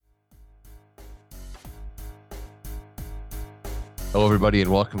Hello, everybody, and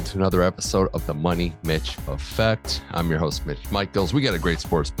welcome to another episode of the Money Mitch Effect. I'm your host, Mitch Michaels. We got a great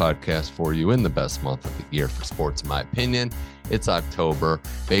sports podcast for you in the best month of the year for sports, in my opinion. It's October.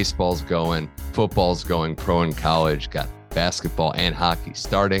 Baseball's going, football's going, pro and college, got basketball and hockey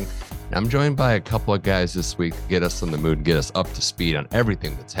starting. And I'm joined by a couple of guys this week to get us in the mood and get us up to speed on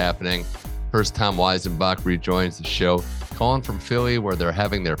everything that's happening. First, Tom Weisenbach rejoins the show, calling from Philly, where they're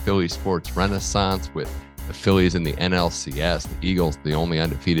having their Philly sports renaissance with the Phillies in the NLCS, the Eagles, the only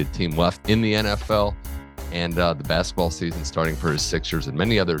undefeated team left in the NFL, and the basketball season starting for his Sixers and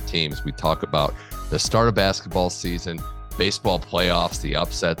many other teams. We talk about the start of basketball season, baseball playoffs, the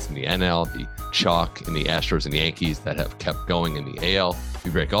upsets in the NL, the chalk in the Astros and Yankees that have kept going in the AL. We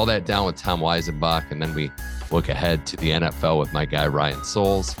break all that down with Tom Weisenbach, and then we look ahead to the NFL with my guy Ryan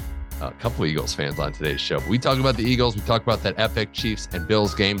Souls. A couple of Eagles fans on today's show. We talk about the Eagles. We talk about that epic Chiefs and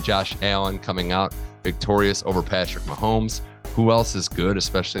Bills game. Josh Allen coming out victorious over Patrick Mahomes. Who else is good,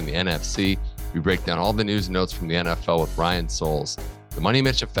 especially in the NFC? We break down all the news and notes from the NFL with Ryan Souls. The Money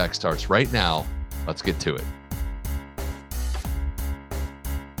Mitch Effect starts right now. Let's get to it.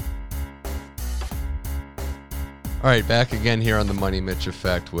 All right, back again here on the Money Mitch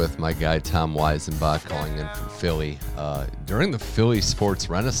Effect with my guy Tom Weisenbach calling in from Philly. During the Philly sports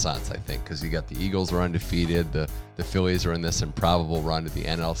renaissance, I think, because you got the Eagles are undefeated, the Phillies are in this improbable run to the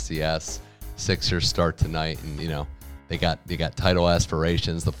NLCS. Sixers start tonight, and they got title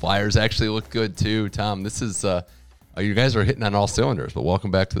aspirations. The Flyers actually look good too. Tom, this is you guys are hitting on all cylinders. But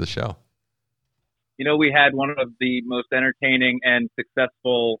welcome back to the show. We had one of the most entertaining and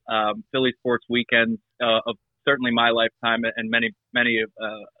successful Philly sports weekends of certainly my lifetime and many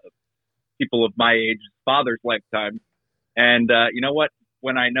people of my age, father's lifetime. And you know what?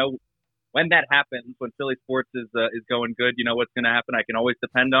 When that happens, when Philly sports is going good, you know what's going to happen? I can always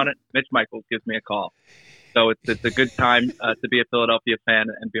depend on it. Mitch Michaels gives me a call. So it's a good time to be a Philadelphia fan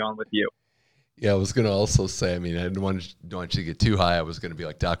and be on with you. Yeah, I was going to also say, I didn't want you to get too high. I was going to be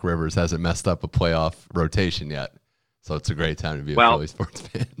like, Doc Rivers hasn't messed up a playoff rotation yet. So it's a great time to be a Philly sports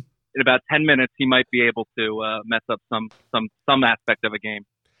fan. In about 10 minutes, he might be able to mess up some aspect of a game.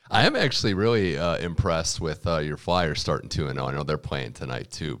 I am actually really impressed with your Flyers starting 2-0. I know they're playing tonight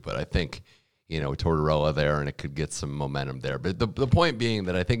too, but I think, Tortorella there, and it could get some momentum there. But the point being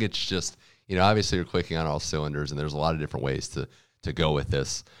that I think it's just, obviously you're clicking on all cylinders, and there's a lot of different ways to go with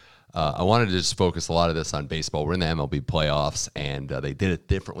this. I wanted to just focus a lot of this on baseball. We're in the MLB playoffs, and they did it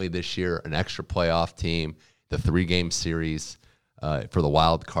differently this year, an extra playoff team, the 3-game series for the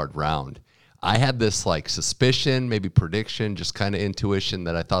wild card round. I had this suspicion, maybe prediction, just kind of intuition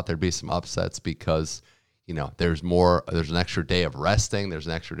that I thought there'd be some upsets because, there's an extra day of resting. There's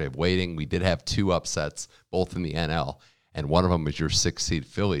an extra day of waiting. We did have 2 upsets, both in the NL, and one of them was your 6-seed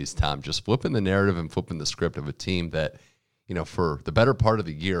Phillies, Tom, just flipping the narrative and flipping the script of a team that, for the better part of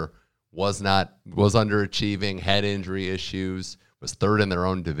the year was underachieving, had injury issues, was third in their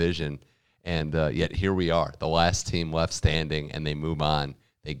own division. And yet here we are, the last team left standing, and they move on.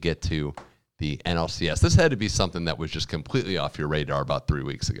 They get to the NLCS. This had to be something that was just completely off your radar about 3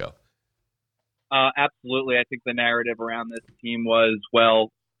 weeks ago. Absolutely. I think the narrative around this team was,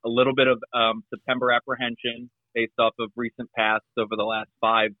 a little bit of September apprehension based off of recent past over the last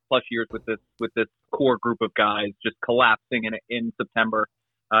 5+ years with this core group of guys just collapsing in September.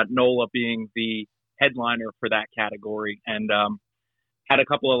 Nola being the headliner for that category, and had a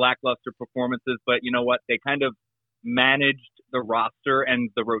couple of lackluster performances, but you know what? They kind of managed the roster and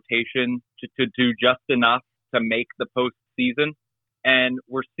the rotation to do just enough to make the postseason. And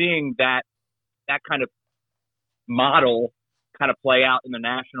we're seeing that kind of model kind of play out in the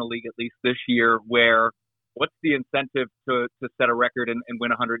National League, at least this year, where what's the incentive to set a record and win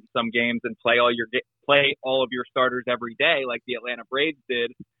 100 and some games and play all of your starters every day like the Atlanta Braves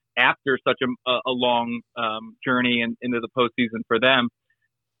did after such a long journey into the postseason for them?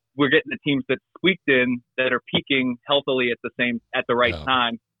 We're getting the teams that squeaked in that are peaking healthily at the right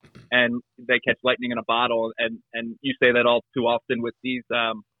time, and they catch lightning in a bottle. And you say that all too often with these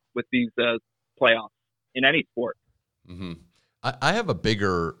playoffs in any sport. Mm-hmm. I have a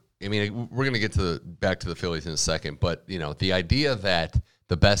bigger. We're going to get back to the Phillies in a second, but the idea that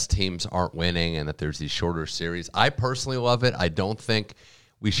the best teams aren't winning and that there's these shorter series, I personally love it. I don't think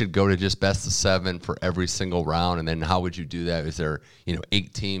we should go to just best of 7 for every single round. And then how would you do that? Is there,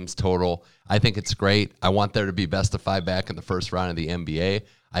 8 teams total? I think it's great. I want there to be best of 5 back in the first round of the NBA.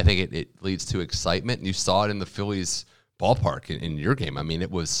 I think it leads to excitement. And you saw it in the Phillies ballpark in your game. It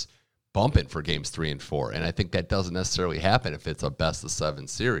was bumping for games 3 and 4. And I think that doesn't necessarily happen if it's a best of 7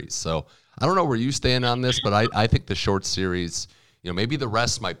 series. So I don't know where you stand on this, but I think the short series, maybe the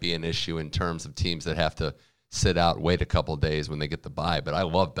rest might be an issue in terms of teams that have to sit out, wait a couple of days when they get the bye. But I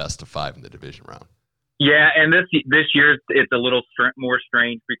love best of 5 in the division round. Yeah, and this year it's a little more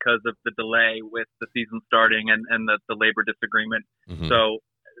strange because of the delay with the season starting and the labor disagreement. Mm-hmm. So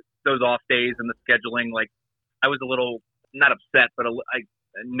those off days and the scheduling, like I was a little not upset, but I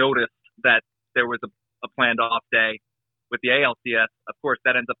noticed that there was a planned off day with the ALCS. Of course,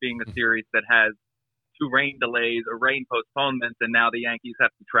 that ends up being a series that has 2 rain delays or rain postponements, and now the Yankees have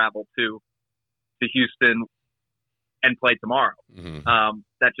to travel to Houston and play tomorrow. Mm-hmm.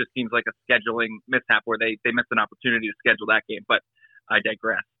 That just seems like a scheduling mishap where they missed an opportunity to schedule that game. But I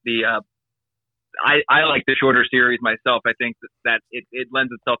digress. I like the shorter series myself. I think that it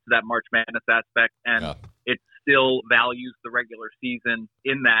lends itself to that March Madness aspect, and it still values the regular season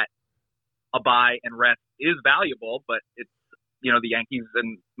in that a bye and rest is valuable, but it's, the Yankees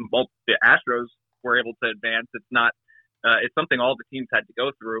and both the Astros were able to advance. It's not, it's something all the teams had to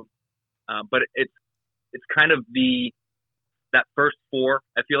go through. But it's kind of that first 4.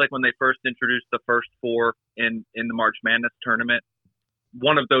 I feel like when they first introduced the first 4 in the March Madness tournament,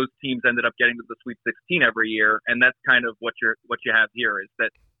 one of those teams ended up getting to the Sweet 16 every year. And that's kind of what you have here, is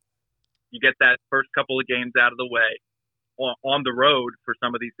that you get that first couple of games out of the way on the road for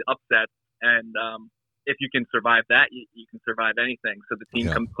some of these upsets. And if you can survive that, you can survive anything. So the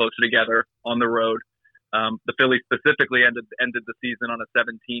team comes closer together on the road. The Phillies specifically ended the season on a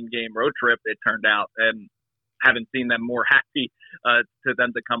 17-game road trip, it turned out, and haven't seen them more happy to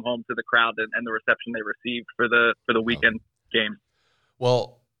them to come home to the crowd and the reception they received for the weekend game.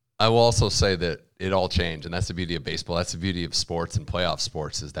 Well, I will also say that it all changed, and that's the beauty of baseball. That's the beauty of sports and playoff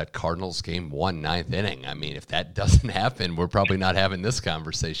sports, is that Cardinals game 1, 9th inning. I mean, if that doesn't happen, we're probably not having this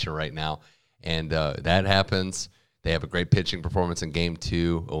conversation right now. And that happens. They have a great pitching performance in game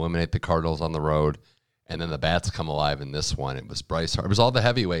 2, eliminate the Cardinals on the road, and then the bats come alive in this one. It was Bryce Harper. It was all the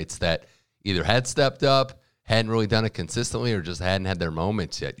heavyweights that either had stepped up, hadn't really done it consistently, or just hadn't had their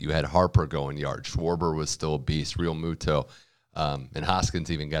moments yet. You had Harper going yard. Schwarber was still a beast. Real Muto. And Hoskins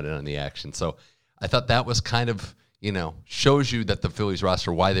even got in on the action. So I thought that was kind of, shows you that the Phillies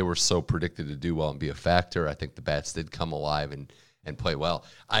roster, why they were so predicted to do well and be a factor. I think the bats did come alive and play well.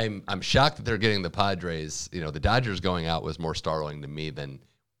 I'm shocked that they're getting the Padres. The Dodgers going out was more startling to me than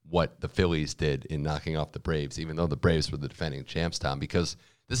what the Phillies did in knocking off the Braves, even though the Braves were the defending champs, Tom, because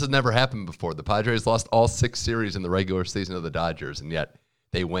this has never happened before. The Padres lost all 6 series in the regular season of the Dodgers, and yet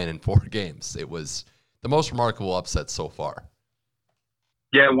they win in 4 games. It was the most remarkable upset so far.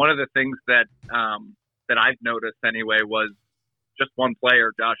 Yeah, one of the things that I've noticed anyway was just one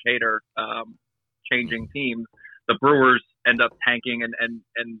player, Josh Hader, changing teams. The Brewers end up tanking and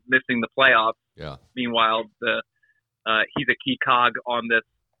missing the playoffs. Yeah. Meanwhile, he's a key cog on this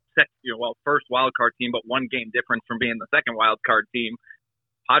first wild card team, but 1 game difference from being the second wild card team,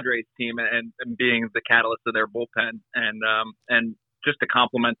 Padres team, and being the catalyst of their bullpen, and just to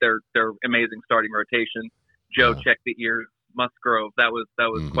complement their amazing starting rotation. Joe checked the ears. Musgrove, that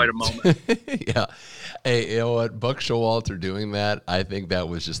was quite a moment. Yeah. Hey, you know what? Buck Showalter doing that, I think that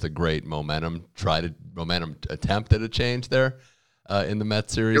was just a great momentum attempt at a change there in the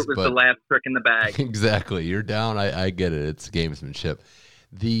Mets series. It was the last trick in the bag. Exactly. You're down. I get it. It's gamesmanship.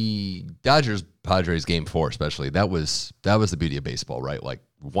 The Dodgers-Padres game 4 especially, that was the beauty of baseball, right? Like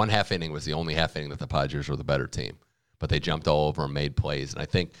 1 half inning was the only half inning that the Padres were the better team, but they jumped all over and made plays. And I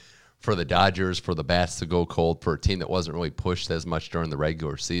think for the Dodgers, for the bats to go cold, for a team that wasn't really pushed as much during the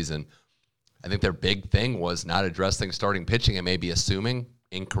regular season, I think their big thing was not addressing starting pitching and maybe assuming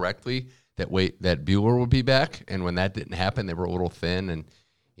incorrectly that Buehler would be back. And when that didn't happen, they were a little thin. And,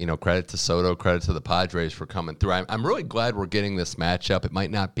 credit to Soto, credit to the Padres for coming through. I'm really glad we're getting this matchup. It might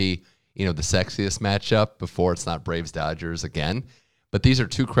not be, the sexiest matchup before it's not Braves-Dodgers again. But these are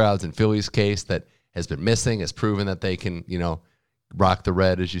 2 crowds in Philly's case that has been missing, has proven that they can, rock the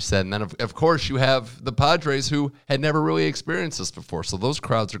red, as you said. And then, of course, you have the Padres who had never really experienced this before. So those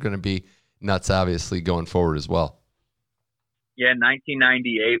crowds are going to be nuts, obviously, going forward as well. Yeah,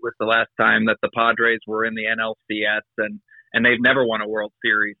 1998 was the last time that the Padres were in the NLCS, and they've never won a World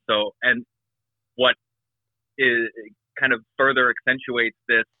Series. So, and what is kind of further accentuates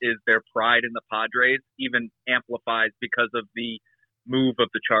this is their pride in the Padres even amplifies because of the move of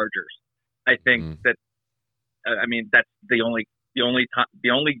the Chargers. I think that's the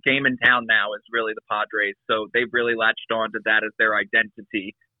only game in town now is really the Padres. So they've really latched on to that as their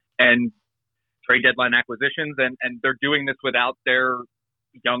identity and trade deadline acquisitions. And they're doing this without their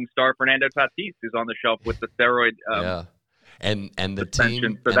young star, Fernando Tatis, who's on the shelf with the steroid. And the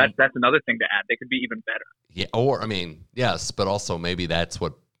suspension. team. So that's another thing to add. They could be even better. Yeah. Yes, but also maybe that's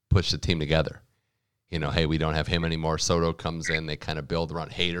what pushed the team together. Hey, we don't have him anymore. Soto comes in. They kind of build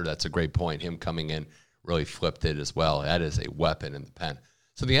around Hader. That's a great point. Him coming in really flipped it as well. That is a weapon in the pen.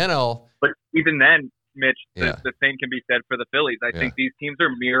 So the NL. But even then, Mitch, the same can be said for the Phillies. I think these teams are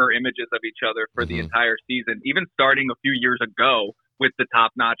mirror images of each other for the entire season, even starting a few years ago with the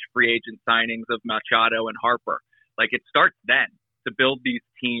top-notch free agent signings of Machado and Harper. Like, it starts then to build these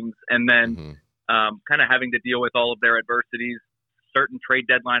teams, and then kind of having to deal with all of their adversities, certain trade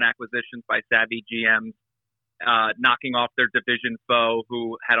deadline acquisitions by savvy GMs, knocking off their division foe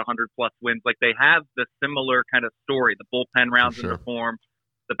who had 100-plus wins. Like, they have the similar kind of story. The bullpen rounds into form,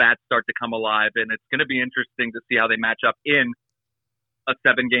 the bats start to come alive, and it's going to be interesting to see how they match up in a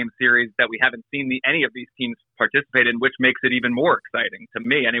 7-game series that we haven't seen any of these teams participate in, which makes it even more exciting to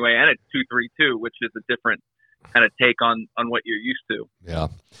me anyway. And it's 2-3-2, which is a different kind of take on what you're used to. Yeah.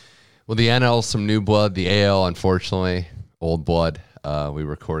 Well, the NL, some new blood. The AL, unfortunately, old blood. We were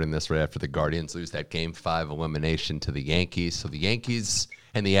recording this right after the Guardians lose that Game 5 elimination to the Yankees. So the Yankees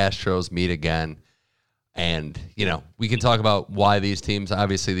and the Astros meet again. And, we can talk about why these teams,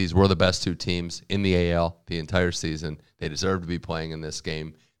 obviously these were the best two teams in the AL the entire season. They deserve to be playing in this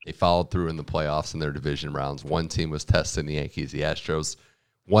game. They followed through in the playoffs in their division rounds. One team was testing the Yankees. The Astros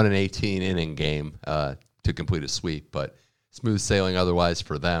won an 18-inning game to complete a sweep, but smooth sailing otherwise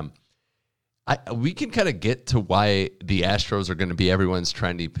for them. We can kind of get to why the Astros are going to be everyone's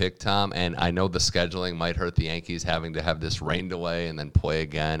trendy pick, Tom, and I know the scheduling might hurt the Yankees having to have this rain delay and then play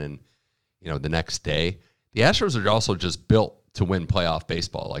again and the next day. The Astros are also just built to win playoff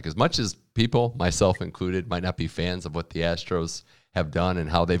baseball. Like, as much as people, myself included, might not be fans of what the Astros have done and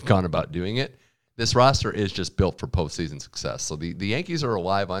how they've gone about doing it, this roster is just built for postseason success. So the Yankees are a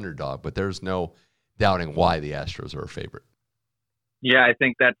live underdog, but there's no doubting why the Astros are a favorite. Yeah, I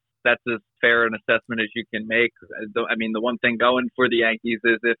think that's as fair an assessment as you can make. I mean, the one thing going for the Yankees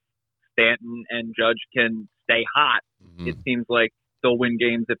is if Stanton and Judge can stay hot, it seems like they'll win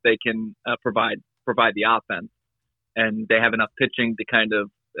games if they can provide the offense, and they have enough pitching to kind of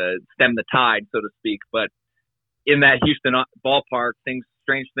stem the tide, so to speak. But in that Houston ballpark,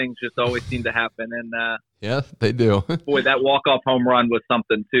 strange things just always seem to happen, and yeah, they do. Boy, that walk-off home run was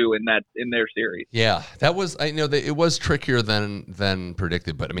something too in their series. Yeah, that was it was trickier than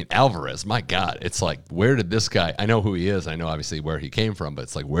predicted. But I mean, Alvarez, my God, it's like, where did this guy? I know who he is. I know obviously where he came from, but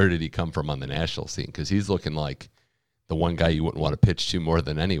it's like, where did he come from on the national scene? Because he's looking like the one guy you wouldn't want to pitch to more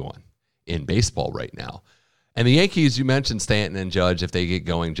than anyone in baseball right now. And the Yankees, you mentioned Stanton and Judge. If they get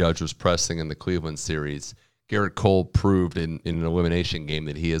going, Judge was pressing in the Cleveland series. Garrett Cole proved in an elimination game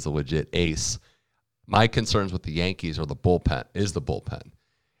that he is a legit ace. My concerns with the Yankees are the bullpen.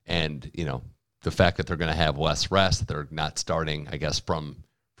 And, the fact that they're going to have less rest, they're not starting, I guess, from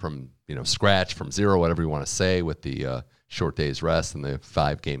scratch, from zero, whatever you want to say, with the short days rest in the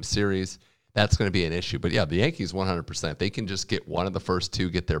 5-game series. That's going to be an issue. But, yeah, the Yankees 100%. They can just get one of the first two,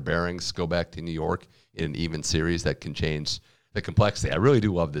 get their bearings, go back to New York in an even series that can change the complexity. I really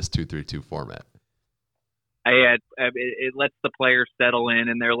do love this 2-3-2 format. It lets the players settle in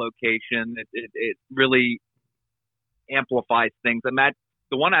their location. It really amplifies things. And that's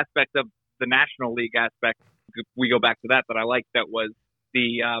the one aspect of the National League aspect, we go back to that I liked, that was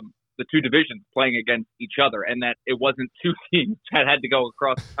the two divisions playing against each other, and that it wasn't two teams that had to go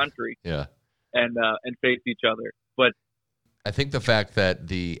across the country. Yeah. And face each other. But I think the fact that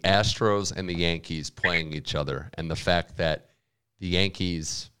the Astros and the Yankees playing each other, and the fact that the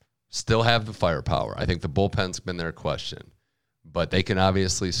Yankees still have the firepower. I think the bullpen's been their question, but they can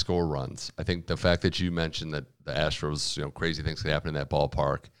obviously score runs. I think the fact that you mentioned that the Astros, crazy things could happen in that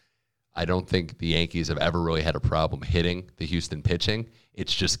ballpark. I don't think the Yankees have ever really had a problem hitting the Houston pitching.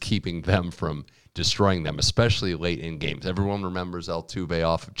 It's just keeping them from destroying them, especially late in games. Everyone remembers Altuve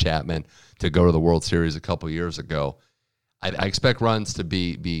off of Chapman to go to the World Series a couple years ago. I expect runs to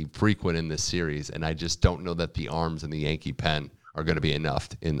be frequent in this series, and I just don't know that the arms in the Yankee pen are going to be enough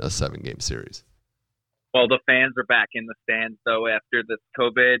in a 7-game series. Well, the fans are back in the stands, though, after this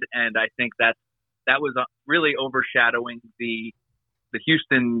COVID, and I think that was really overshadowing the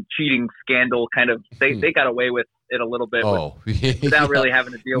Houston cheating scandal. Kind of, they got away with it a little bit without really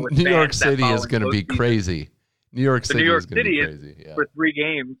having to deal with New York City is going to be crazy. New York City is going to be crazy. Yeah. For 3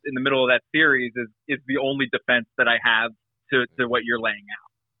 games in the middle of that series is the only defense that I have to what you're laying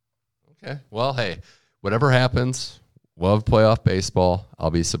out. Okay. Well, hey, whatever happens, love playoff baseball.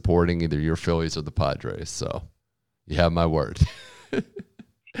 I'll be supporting either your Phillies or the Padres. So you have my word.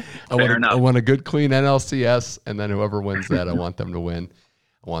 I want a good, clean NLCS, and then whoever wins that, I want them to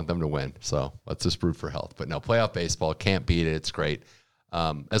win. So let's just root for health. But no, playoff baseball, can't beat it. It's great.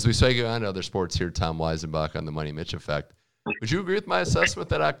 As we say on to other sports here, Tom Weisenbach on the Money Mitch Effect. Would you agree with my assessment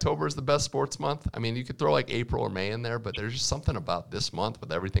that October is the best sports month? I mean, you could throw like April or May in there, but there's just something about this month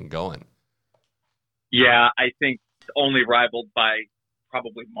with everything going. Yeah, I think it's only rivaled by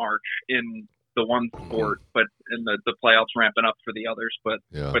probably March in the one sport, but in the playoffs ramping up for the others. But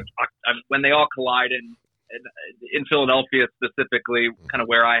when they all collide in Philadelphia specifically, kind of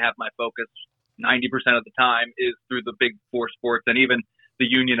where I have my focus 90% of the time is through the big four sports, and even the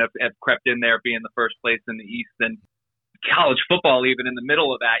Union have crept in there, being the first place in the East, and college football even in the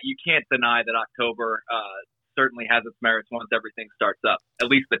middle of that. You can't deny that October certainly has its merits once everything starts up, at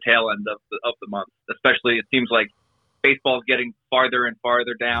least the tail end of the month. Especially, it seems like baseball's getting farther and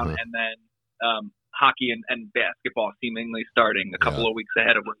farther down, and then hockey and basketball seemingly starting a couple of weeks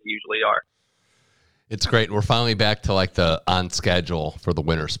ahead of where they usually are. It's great. We're finally back to like the on schedule for the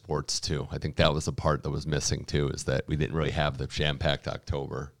winter sports too. I think that was the part that was missing too, is that we didn't really have the jam-packed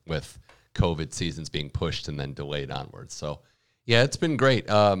October with COVID seasons being pushed and then delayed onwards. So yeah, it's been great.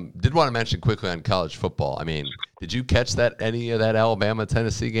 Did want to mention quickly on college football. I mean, did you catch any of that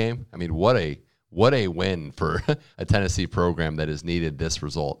Alabama-Tennessee game? I mean, what a win for a Tennessee program that has needed this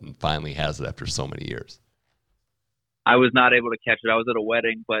result and finally has it after so many years. I was not able to catch it. I was at a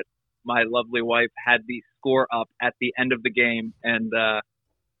wedding, but my lovely wife had the score up at the end of the game, and I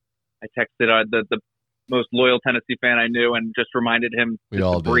texted the most loyal Tennessee fan I knew and just reminded him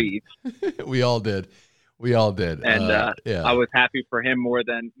to breathe. We all did. And I was happy for him more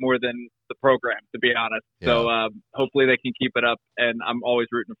than the program, to be honest. Yeah. So hopefully they can keep it up, and I'm always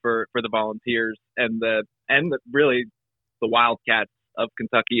rooting for the Volunteers and really the Wildcats of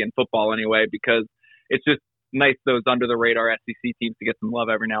Kentucky in football anyway, because it's just nice those under the radar SEC teams to get some love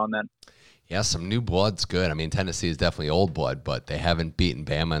every now and then. Yeah, some new blood's good. I mean, Tennessee is definitely old blood, but they haven't beaten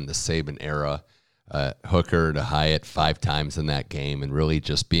Bama in the Saban era. Hooker to Hyatt 5 times in that game, and really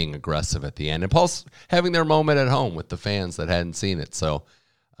just being aggressive at the end. And plus having their moment at home with the fans that hadn't seen it. So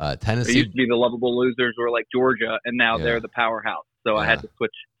Tennessee. It used to be the lovable losers were like Georgia, and now they're the powerhouse. So I had to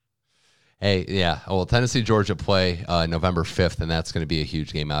switch. Hey, yeah. Well, Tennessee-Georgia play November 5th, and that's going to be a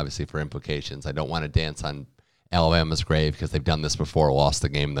huge game, obviously, for implications. I don't want to dance on Alabama's grave because they've done this before, lost the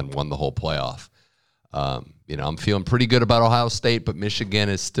game, then won the whole playoff. I'm feeling pretty good about Ohio State, but Michigan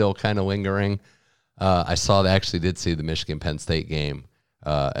is still kind of lingering. I did see the Michigan-Penn State game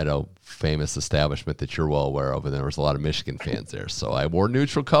at a famous establishment that you're well aware of, and there was a lot of Michigan fans there. So I wore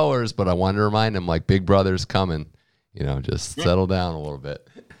neutral colors, but I wanted to remind them, like, big brother's coming. Just settle down a little bit.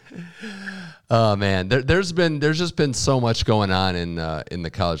 Oh man, there's just been so much going on in the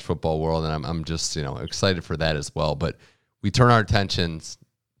college football world, and I'm just excited for that as well. But we turn our attentions,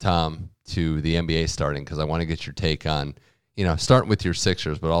 Tom, to the NBA starting, because I want to get your take on starting with your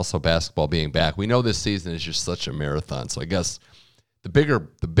Sixers, but also basketball being back. We know this season is just such a marathon, so I guess the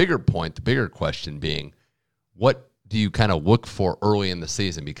bigger question being, what do you kind of look for early in the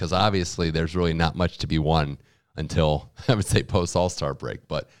season? Because obviously there's really not much to be won until, I would say, post All-Star break,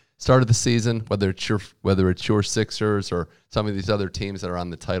 but start of the season, whether it's your Sixers or some of these other teams that are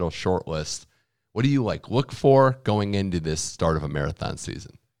on the title short list, what do you look for going into this start of a marathon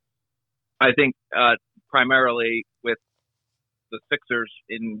season? I think primarily with the Sixers,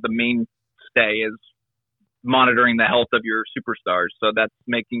 in the mainstay is monitoring the health of your superstars. So that's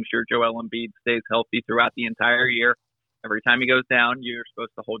making sure Joel Embiid stays healthy throughout the entire year. Every time he goes down, you're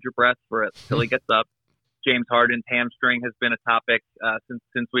supposed to hold your breath for it till he gets up. James Harden's hamstring has been a topic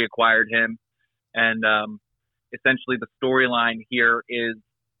since we acquired him. And essentially the storyline here is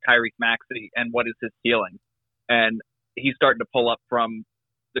Tyrese Maxey and what is his ceiling. And he's starting to pull up from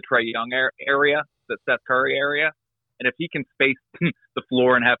the Trae Young area, the Seth Curry area. And if he can space the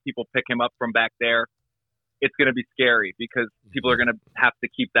floor and have people pick him up from back there, it's going to be scary because people are going to have to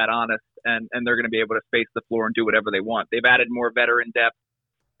keep that honest, and they're going to be able to space the floor and do whatever they want. They've added more veteran depth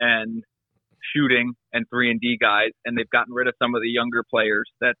and shooting and 3-and-D guys, and they've gotten rid of some of the younger players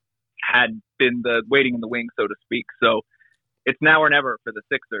that had been the waiting in the wings, so to speak. So it's now or never for the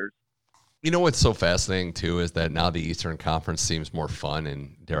Sixers. You know what's so fascinating, too, is that now the Eastern Conference seems more fun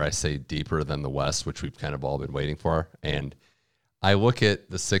and, dare I say, deeper than the West, which we've kind of all been waiting for. And I look at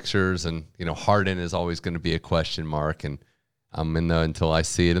the Sixers, and, Harden is always going to be a question mark, and I'm until I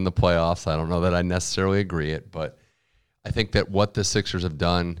see it in the playoffs. I don't know that I necessarily agree it, but I think that what the Sixers have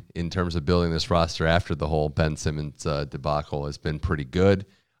done in terms of building this roster after the whole Ben Simmons debacle has been pretty good.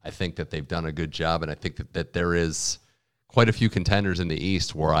 I think that they've done a good job, and I think that there is quite a few contenders in the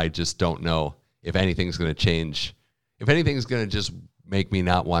East where I just don't know if anything's going to change, if anything's going to just make me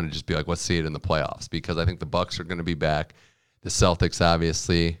not want to just be like, let's see it in the playoffs, because I think the Bucks are going to be back. The Celtics,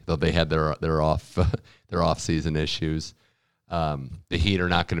 obviously, though they had their off-season issues. The Heat are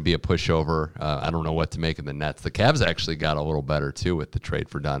not going to be a pushover. I don't know what to make of the Nets. The Cavs actually got a little better too with the trade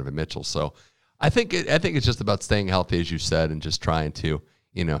for Donovan Mitchell. So I think it's just about staying healthy, as you said, and just trying to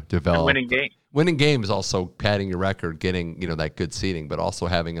develop winning games, also padding your record, getting, that good seeding, but also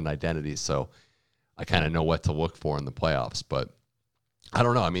having an identity. So I kind of know what to look for in the playoffs, but I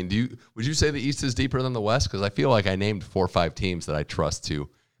don't know. I mean, would you say the East is deeper than the West? Because I feel like I named 4 or 5 teams that I trust to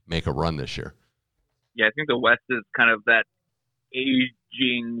make a run this year. Yeah, I think the West is kind of that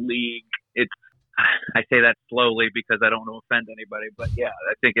aging league. I say that slowly because I don't want to offend anybody, but yeah,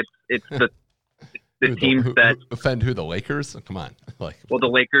 I think it's the teams that offend who? The Lakers? Come on, the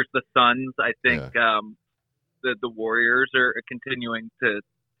Lakers, the Suns. I think the Warriors are continuing to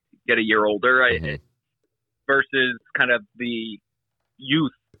get a year older. Versus kind of the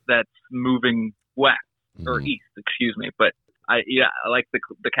youth that's moving west or east, excuse me. But I like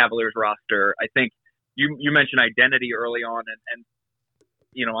the Cavaliers roster. I think you mentioned identity early on, and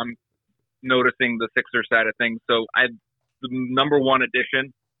I'm noticing the Sixers side of things. So the number one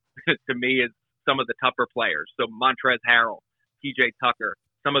addition to me is some of the tougher players. So Montrezl Harrell, PJ Tucker,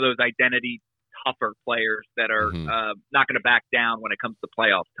 some of those identity tougher players that are not going to back down when it comes to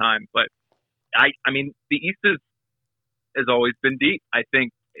playoff time. But I mean, the East has always been deep. I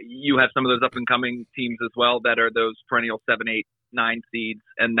think you have some of those up and coming teams as well that are those perennial 7, 8, 9 seeds,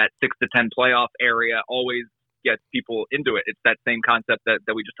 and that 6 to 10 playoff area always gets people into it. It's that same concept that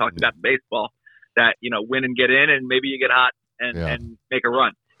we just talked about in baseball, that, win and get in, and maybe you get hot and make a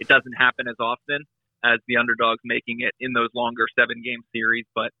run. It doesn't happen as often as the underdogs making it in those longer 7-game series.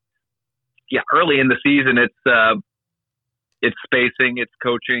 But yeah, early in the season, it's spacing, it's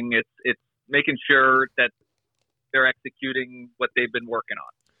coaching, it's making sure that they're executing what they've been working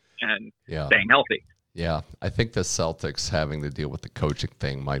on and staying healthy. Yeah, I think the Celtics having to deal with the coaching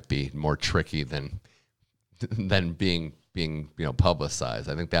thing might be more tricky than being publicized.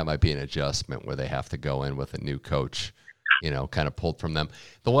 I think that might be an adjustment where they have to go in with a new coach, kind of pulled from them.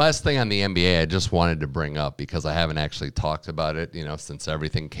 The last thing on the NBA I just wanted to bring up, because I haven't actually talked about it, since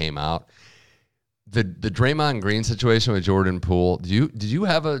everything came out. The Draymond Green situation with Jordan Poole, did you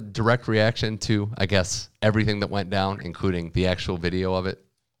have a direct reaction to, I guess, everything that went down, including the actual video of it?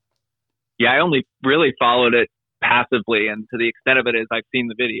 Yeah, I only really followed it passively, and to the extent of it is I've seen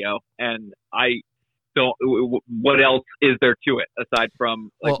the video, and I don't. What else is there to it aside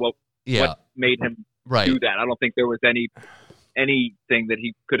from what made him do that? I don't think there was anything that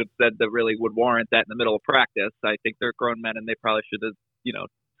he could have said that really would warrant that in the middle of practice. I think they're grown men, and they probably should have,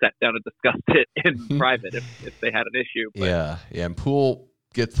 sat down and discussed it in private if they had an issue. But. Yeah, and Poole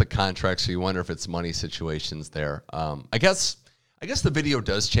gets the contract, so you wonder if it's money situations there. I guess the video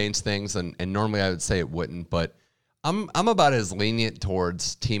does change things, and normally I would say it wouldn't, but I'm about as lenient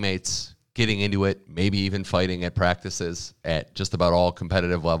towards teammates getting into it, maybe even fighting at practices at just about all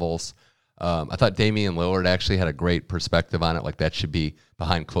competitive levels. I thought Damian Lillard actually had a great perspective on it, like that should be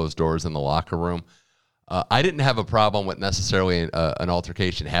behind closed doors in the locker room. I didn't have a problem with necessarily an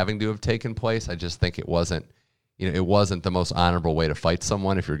altercation having to have taken place. I just think it wasn't the most honorable way to fight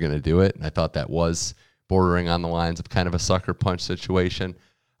someone if you're going to do it. And I thought that was bordering on the lines of kind of a sucker punch situation.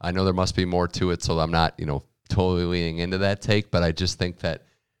 I know there must be more to it, so I'm not, totally leaning into that take, but I just think that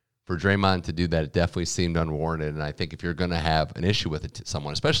for Draymond to do that, it definitely seemed unwarranted. And I think if you're going to have an issue with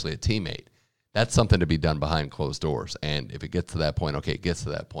someone, especially a teammate, that's something to be done behind closed doors. And if it gets to that point, okay, it gets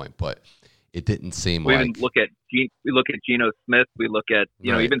to that point, but it didn't seem we look at Geno Smith. We look at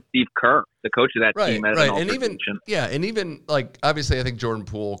even Steve Kerr, the coach of that team. And even like obviously, I think Jordan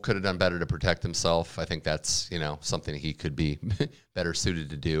Poole could have done better to protect himself. I think that's something he could be better suited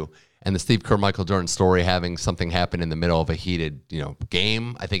to do. And the Steve Kerr, Michael Jordan story, having something happen in the middle of a heated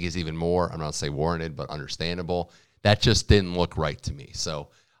game, I think is even more. I'm not gonna say warranted, but understandable. That just didn't look right to me. So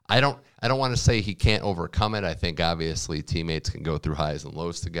I don't want to say he can't overcome it. I think obviously teammates can go through highs and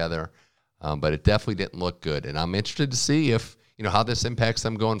lows together. But it definitely didn't look good. And I'm interested to see if, how this impacts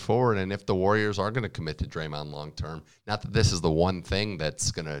them going forward and if the Warriors are going to commit to Draymond long term. Not that this is the one thing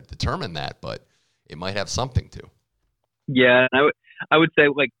that's going to determine that, but it might have something to. Yeah, I would say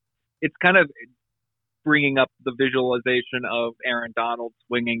it's kind of bringing up the visualization of Aaron Donald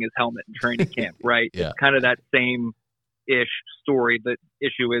swinging his helmet in training camp, right? Yeah. It's kind of that same-ish story. The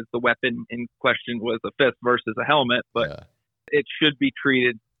issue is the weapon in question was a fist versus a helmet, but it should be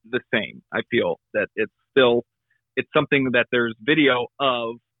treated the same. I feel that it's something that there's video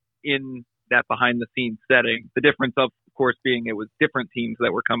of in that behind the scenes setting. The difference of course being it was different teams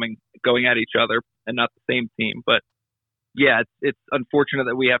that were going at each other and not the same team. But yeah, it's unfortunate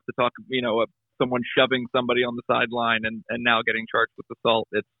that we have to talk, someone shoving somebody on the sideline and now getting charged with assault.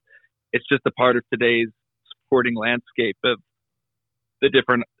 It's just a part of today's sporting landscape of the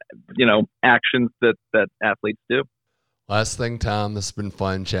different, actions that athletes do. Last thing, Tom, this has been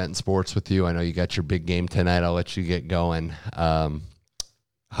fun chatting sports with you. I know you got your big game tonight. I'll let you get going.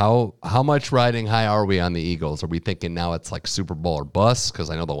 How much riding high are we on the Eagles? Are we thinking now it's like Super Bowl or bust? Because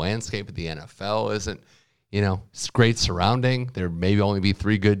I know the landscape of the NFL isn't, it's great surrounding. There may only be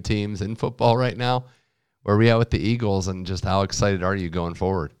 3 good teams in football right now. Where are we at with the Eagles, and just how excited are you going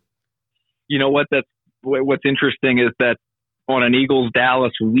forward? You know what? What's interesting is that on an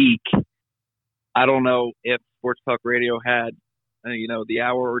Eagles-Dallas week, I don't know if Sports Talk Radio had, the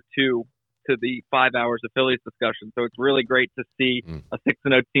hour or two to the 5 hours of Phillies discussion. So it's really great to see a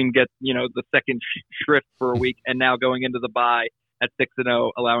 6-0 team get, the second shrift for a week, and now going into the bye at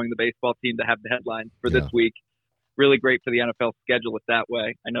 6-0, allowing the baseball team to have the headlines for this week. Really great for the NFL schedule it that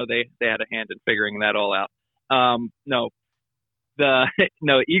way. I know they had a hand in figuring that all out.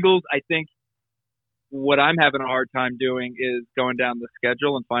 Eagles, I think what I'm having a hard time doing is going down the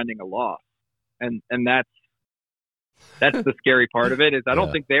schedule and finding a loss. And that's the scary part of it, is I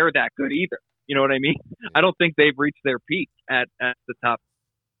don't think they're that good either. You know what I mean? I don't think they've reached their peak at the top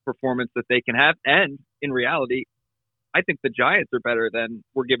performance that they can have. And in reality, I think the Giants are better than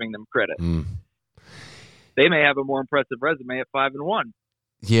we're giving them credit. They may have a more impressive resume at 5-1.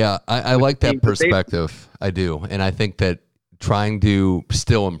 Yeah, I like that perspective. I do. And I think that trying to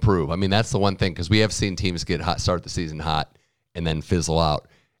still improve. I mean, that's the one thing, because we have seen teams get hot, start the season hot, and then fizzle out.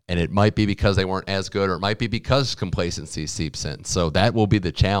 And it might be because they weren't as good, or it might be because complacency seeps in. So that will be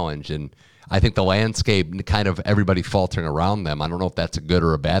the challenge. And I think the landscape, kind of everybody faltering around them, I don't know if that's a good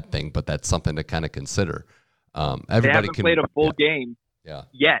or a bad thing, but that's something to kind of consider. Everybody they haven't played a full game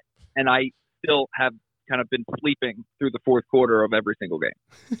yet, and I still have kind of been sleeping through the fourth quarter of every single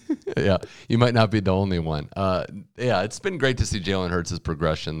game. Yeah, you might not be the only one. It's been great to see Jalen Hurts'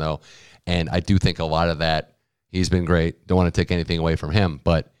 progression, though. And I do think a lot of that, he's been great. Don't want to take anything away from him,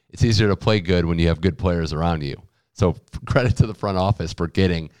 but it's easier to play good when you have good players around you. So credit to the front office for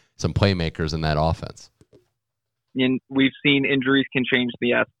getting some playmakers in that offense. And we've seen injuries can change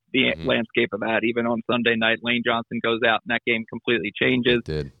the landscape of that. Even on Sunday night, Lane Johnson goes out and that game completely changes.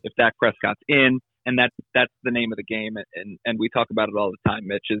 If Dak Prescott's in, and that's the name of the game. And we talk about it all the time,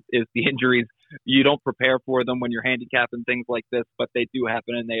 Mitch, is the injuries. You don't prepare for them when you're handicapping things like this, but they do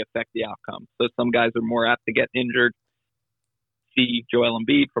happen and they affect the outcome. So some guys are more apt to get injured. See Joel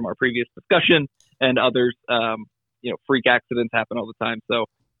Embiid from our previous discussion, and others, freak accidents happen all the time. So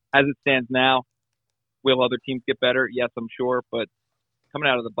as it stands now, will other teams get better? Yes, I'm sure. But coming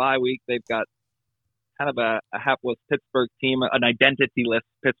out of the bye week, they've got kind of a hapless Pittsburgh team, an identity-less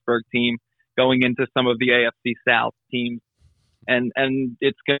Pittsburgh team going into some of the AFC South teams. And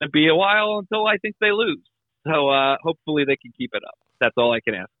it's going to be a while until I think they lose. So hopefully they can keep it up. That's all I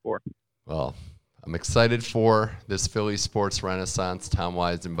can ask for. Well, I'm excited for this Philly sports renaissance. Tom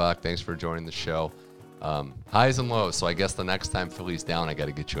Weisenbach, thanks for joining the show. Highs and lows, so I guess the next time Philly's down, I got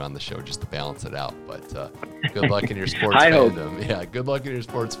to get you on the show just to balance it out. But good luck in your sports fandom. Hope. Yeah, good luck in your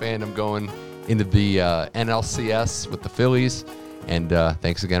sports fandom going into the NLCS with the Phillies. And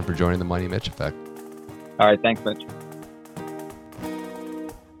thanks again for joining the Money Mitch Effect. All right, thanks, Mitch.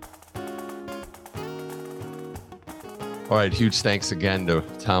 All right, huge thanks again to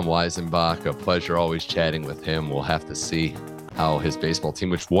Tom Weisenbach. A pleasure always chatting with him. We'll have to see how his baseball team,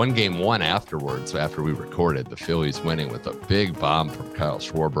 which won game one afterwards, after we recorded, the Phillies winning with a big bomb from Kyle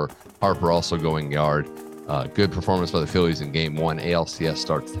Schwarber. Harper also going yard. Good performance by the Phillies in game one. ALCS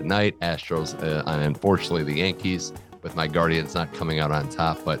starts tonight. Astros, and unfortunately the Yankees, with my Guardians not coming out on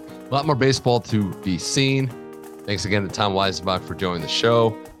top. But a lot more baseball to be seen. Thanks again to Tom Weisenbach for joining the show.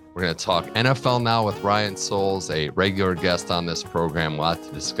 We're going to talk NFL now with Ryan Souls, a regular guest on this program. A lot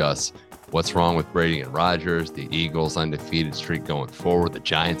to discuss. What's wrong with Brady and Rodgers, the Eagles' undefeated streak going forward, the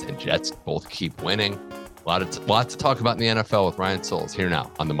Giants and Jets both keep winning. A lot to talk about in the NFL with Ryan Souls here now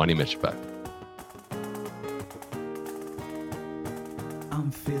on the Money Mitch Effect.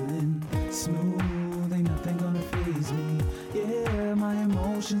 I'm feeling smooth, ain't nothing gonna faze me. Yeah, my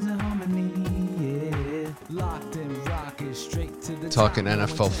emotions in harmony. Yeah, locked and rocking straight to the Talking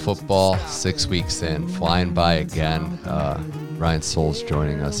NFL football, 6 weeks in, flying by again. Ryan Souls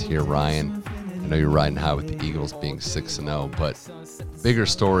joining us here. Ryan, I know you're riding high with the Eagles being 6-0, but bigger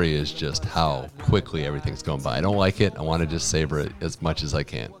story is just how quickly everything's going by. I don't like it. I want to just savor it as much as I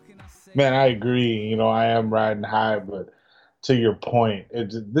can. Man, I agree. I am riding high, but to your point,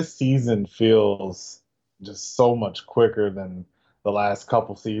 this season feels just so much quicker than the last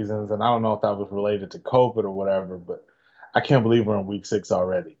couple seasons. And I don't know if that was related to COVID or whatever, but I can't believe we're in week 6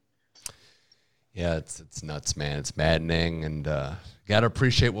 already. Yeah, it's nuts, man. It's maddening, and got to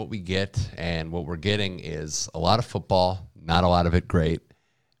appreciate what we get. And what we're getting is a lot of football, not a lot of it great.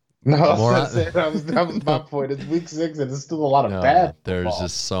 No, that was my point. It's week 6, and it's still a lot of bad football. There's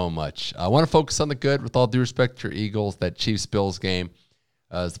just so much. I want to focus on the good, with all due respect to your Eagles. That Chiefs-Bills game,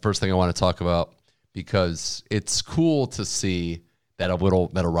 is the first thing I want to talk about, because it's cool to see that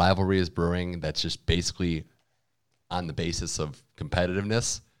a rivalry is brewing that's just basically on the basis of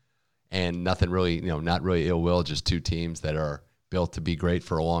competitiveness and nothing really, not really ill will, just two teams that are built to be great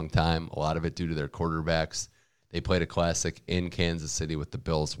for a long time. A lot of it due to their quarterbacks. They played a classic in Kansas City with the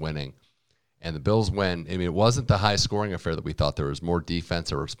Bills winning. And the Bills win. I mean, it wasn't the high-scoring affair that we thought. There was more defense.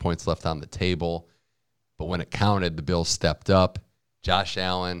 There was points left on the table. But when it counted, the Bills stepped up. Josh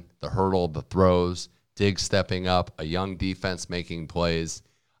Allen, the hurdle, the throws, Diggs stepping up, a young defense making plays.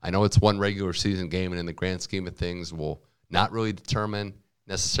 I know it's one regular season game, and in the grand scheme of things, will not really determine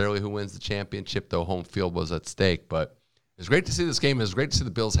necessarily who wins the championship, though home field was at stake. But it was great to see this game. It was great to see the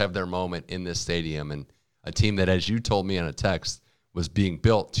Bills have their moment in this stadium, and a team that, as you told me on a text, was being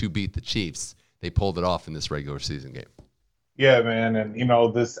built to beat the Chiefs. They pulled it off in this regular season game. Yeah, man. And,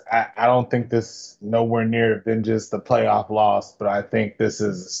 I don't think this nowhere near been just the playoff loss, but I think this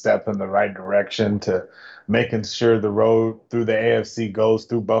is a step in the right direction to making sure the road through the AFC goes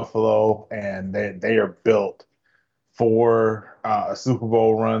through Buffalo, and they are built for a Super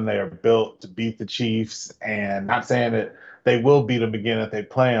Bowl run. They are built to beat the Chiefs, and not saying that they will beat them again if they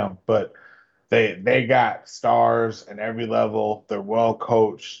play them, but they got stars at every level. They're well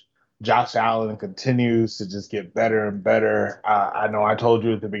coached. Josh Allen continues to just get better and better. I know I told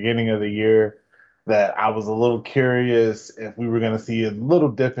you at the beginning of the year that I was a little curious if we were going to see a little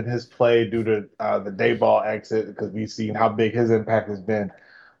dip in his play due to the Dayball exit, because we've seen how big his impact has been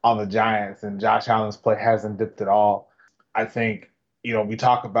on the Giants, and Josh Allen's play hasn't dipped at all. I think, we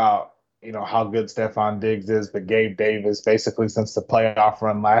talk about, how good Stephon Diggs is, but Gabe Davis, basically since the playoff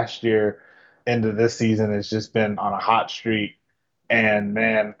run last year into this season, has just been on a hot streak. And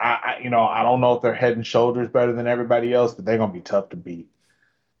man, I don't know if they're head and shoulders better than everybody else, but they're going to be tough to beat.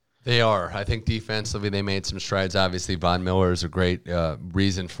 They are. I think defensively they made some strides. Obviously, Von Miller is a great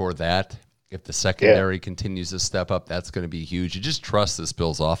reason for that. If the secondary continues to step up, that's going to be huge. You just trust this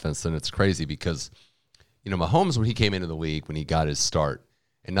Bills offense, and it's crazy because, Mahomes, when he came into the league, when he got his start,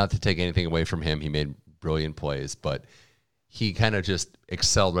 and not to take anything away from him, he made brilliant plays, but he kind of just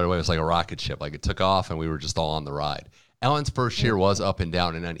excelled right away. It was like a rocket ship. Like, it took off, and we were just all on the ride. Allen's first year was up and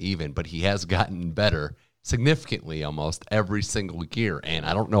down and uneven, but he has gotten better significantly almost every single year. And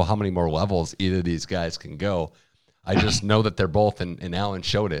I don't know how many more levels either of these guys can go. I just know that they're both, and Allen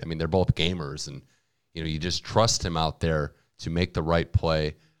showed it. I mean, they're both gamers, and, you just trust him out there to make the right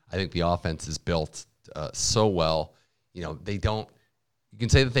play. I think the offense is built so well. They don't, you can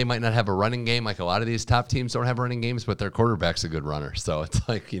say that they might not have a running game. Like a lot of these top teams don't have running games, but their quarterback's a good runner. So it's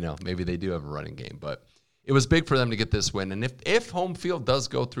like, maybe they do have a running game, but it was big for them to get this win. And if home field does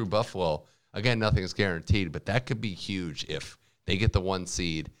go through Buffalo, again, nothing is guaranteed, but that could be huge if they get the 1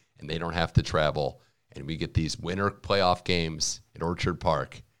 seed and they don't have to travel, and we get these winter playoff games at Orchard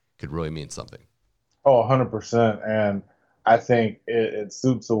Park. Could really mean something. Oh, 100%. And I think it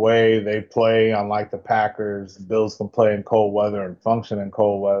suits the way they play, unlike the Packers. Bills can play in cold weather and function in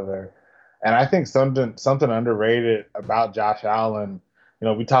cold weather. And I think something underrated about Josh Allen,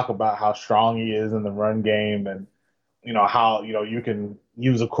 we talk about how strong he is in the run game, and, how, you can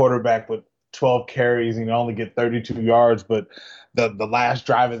use a quarterback with 12 carries and you only get 32 yards, but the last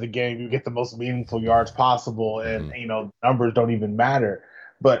drive of the game, you get the most meaningful yards possible, and, numbers don't even matter.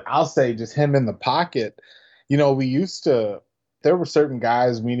 But I'll say just him in the pocket, there were certain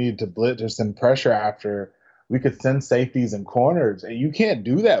guys we needed to blitz or send pressure after. We could send safeties and corners, and you can't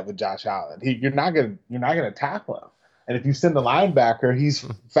do that with Josh Allen. You're not gonna tackle him. And if you send a linebacker, he's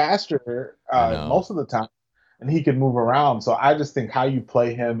faster most of the time, and he can move around. So I just think how you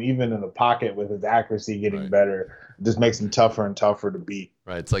play him, even in the pocket with his accuracy getting better, just makes him tougher and tougher to beat.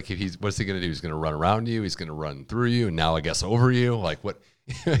 Right. It's like what's he going to do? He's going to run around you. He's going to run through you, and now I guess over you. Like what?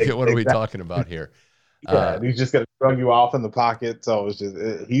 What are we talking about here? Yeah, he's just going to throw you off in the pocket. So it's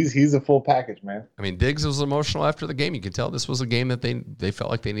just he's a full package, man. I mean, Diggs was emotional after the game. You could tell this was a game that they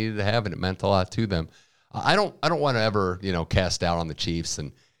felt like they needed to have, and it meant a lot to them. I don't want to ever cast doubt on the Chiefs,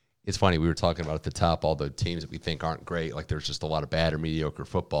 and it's funny, we were talking about at the top all the teams that we think aren't great. Like there's just a lot of bad or mediocre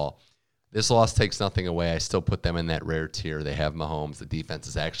football. This loss takes nothing away. I still put them in that rare tier. They have Mahomes. The defense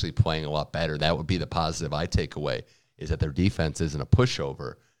is actually playing a lot better. That would be the positive I take away, is that their defense isn't a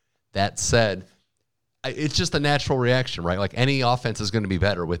pushover. That said, it's just a natural reaction, right? Like any offense is going to be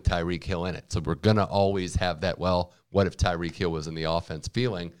better with Tyreek Hill in it. So we're going to always have that, well, what if Tyreek Hill was in the offense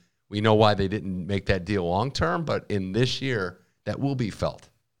feeling? We know why they didn't make that deal long-term, but in this year, that will be felt.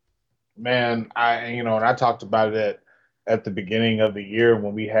 Man, and I talked about it at the beginning of the year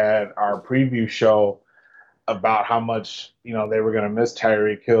when we had our preview show about how much, they were going to miss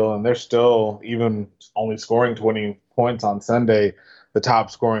Tyreek Hill, and they're still, even only scoring 20 points on Sunday, the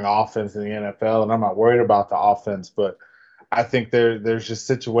top scoring offense in the NFL, and I'm not worried about the offense, but I think there's just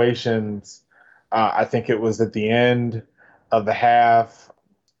situations. I think it was at the end of the half,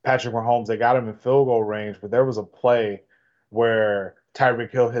 Patrick Mahomes, they got him in field goal range, but there was a play where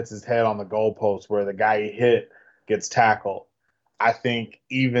Tyreek Hill hits his head on the goalpost where the guy he hit gets tackled. I think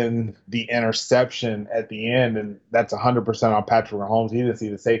even the interception at the end, and that's 100% on Patrick Mahomes. He didn't see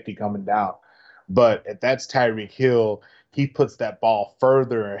the safety coming down. But if that's Tyreek Hill, he puts that ball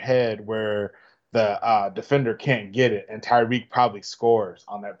further ahead where the defender can't get it, and Tyreek probably scores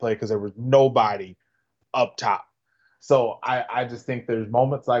on that play because there was nobody up top. So I just think there's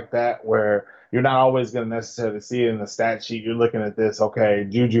moments like that where you're not always going to necessarily see it in the stat sheet. You're looking at this, okay,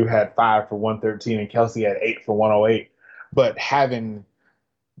 Juju had 5 for 113 and Kelsey had 8 for 108. But having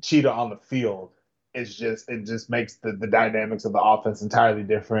Cheetah on the field it just makes the dynamics of the offense entirely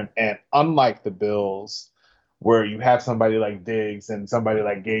different. And unlike the Bills, where you have somebody like Diggs and somebody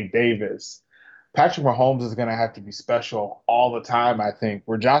like Gabe Davis, Patrick Mahomes is going to have to be special all the time, I think,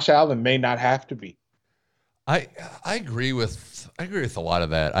 where Josh Allen may not have to be. I agree with a lot of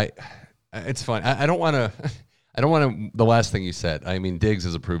that. It's fun. I don't want to. The last thing you said. I mean, Diggs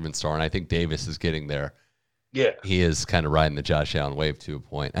is a proven star, and I think Davis is getting there. Yeah, he is kind of riding the Josh Allen wave to a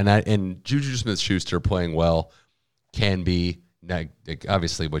point. And Juju Smith-Schuster playing well can be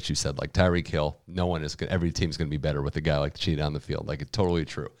obviously what you said. Like Tyreek Hill, every team's going to be better with a guy like Cheetah on the field. Like it's totally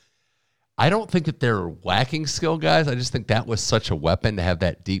true. I don't think that they're lacking skill guys. I just think that was such a weapon to have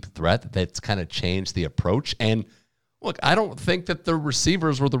that deep threat that's kind of changed the approach. And look, I don't think that the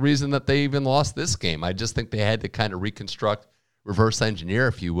receivers were the reason that they even lost this game. I just think they had to kind of reconstruct, reverse engineer,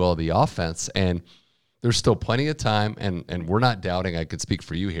 if you will, the offense. And there's still plenty of time, and we're not doubting, I could speak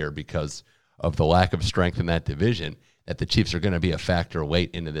for you here because of the lack of strength in that division, that the Chiefs are going to be a factor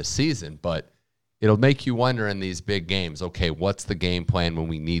late into this season. But it'll make you wonder in these big games, okay, what's the game plan when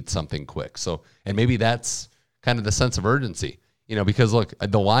we need something quick? So, and maybe that's kind of the sense of urgency, because look,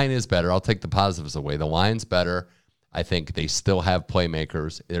 the line is better. I'll take the positives away. The line's better. I think they still have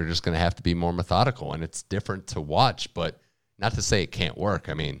playmakers. They're just going to have to be more methodical, and it's different to watch, but not to say it can't work.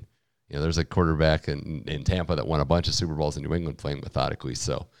 I mean, there's a quarterback in Tampa that won a bunch of Super Bowls in New England playing methodically.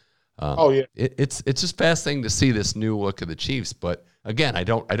 So, it's just fascinating to see this new look of the Chiefs. But again, I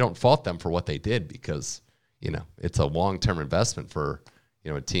don't fault them for what they did because it's a long-term investment for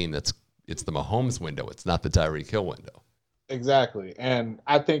a team it's the Mahomes window. It's not the Tyreek Hill window. Exactly, and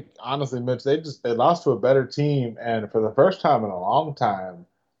I think honestly, Mitch, they lost to a better team, and for the first time in a long time,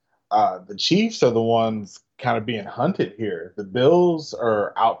 the Chiefs are the ones kind of being hunted here. The Bills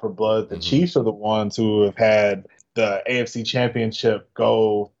are out for blood. The Chiefs are the ones who have had the AFC Championship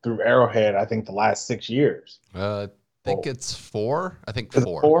go through Arrowhead, I think, the last 6 years. I think it's 4. I think Is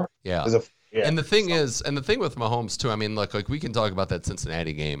 4. It 4? Yeah. Yeah. And the thing with Mahomes too, I mean, look, like we can talk about that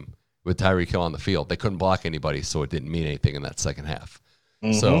Cincinnati game with Tyreek Hill on the field. They couldn't block anybody, so it didn't mean anything in that second half.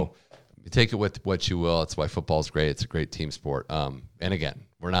 Mm-hmm. So you take it with what you will. That's why football's great. It's a great team sport. And again,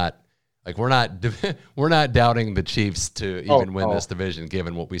 we're not doubting the Chiefs to even win this division,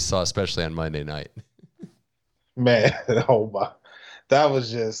 given what we saw, especially on Monday night. Man, that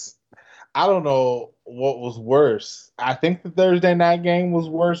was just, I don't know what was worse. I think the Thursday night game was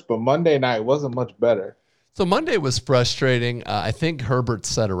worse, but Monday night wasn't much better. So Monday was frustrating. I think Herbert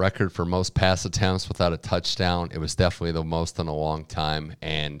set a record for most pass attempts without a touchdown. It was definitely the most in a long time.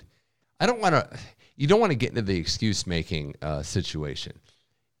 And you don't want to get into the excuse making situation.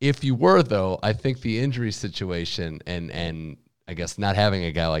 If you were, though, I think the injury situation and I guess not having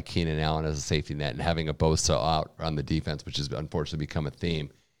a guy like Keenan Allen as a safety net and having a Bosa out on the defense, which has unfortunately become a theme,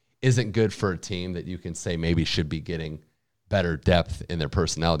 isn't good for a team that you can say maybe should be getting better depth in their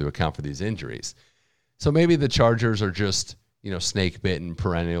personnel to account for these injuries. So maybe the Chargers are just, snake bitten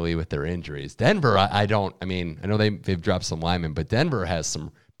perennially with their injuries. Denver, I know they've dropped some linemen, but Denver has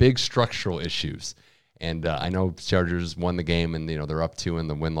some big structural issues. And I know Chargers won the game and, they're up 2 in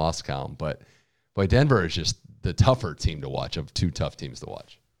the win-loss column. But Denver is just the tougher team to watch of 2 tough teams to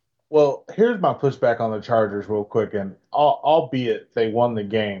watch. Well, here's my pushback on the Chargers real quick. And albeit they won the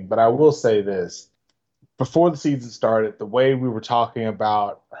game, but I will say this. Before the season started, the way we were talking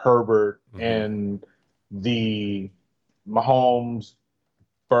about Herbert and the Mahomes,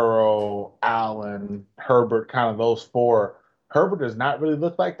 Burrow, Allen, Herbert, kind of those 4, Herbert does not really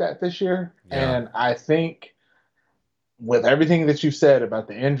look like that this year. Yeah. And I think with everything that you said about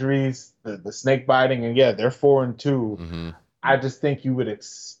the injuries, the snake biting, and they're 4-2. Mm-hmm. I just think you would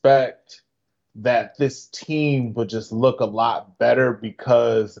expect that this team would just look a lot better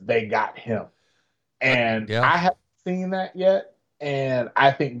because they got him. And I haven't seen that yet. And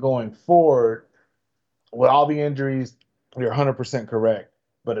I think going forward, with all the injuries, You're 100% correct.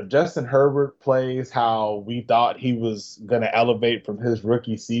 But if Justin Herbert plays how we thought he was going to elevate from his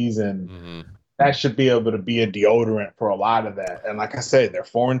rookie season, Mm-hmm. that should be able to be a deodorant for a lot of that. And like I said, they're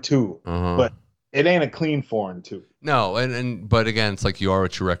 4-2, Uh-huh. but it ain't a clean 4-2. No, but again, it's like you are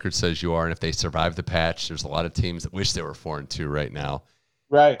what your record says you are, and if they survive the patch, there's a lot of teams that wish they were 4-2 right now.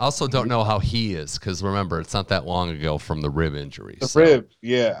 Right. I also don't know how he is because remember, it's not that long ago from the rib injury. Rib,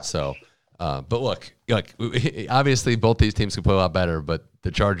 yeah. So, but look, obviously both these teams can play a lot better, but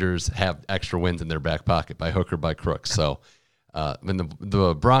the Chargers have extra wins in their back pocket by hook or by crook. So, and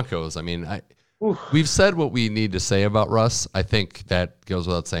the Broncos, I mean, we've said what we need to say about Russ. I think that goes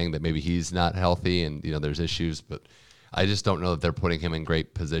without saying that maybe he's not healthy and, there's issues, but I just don't know that they're putting him in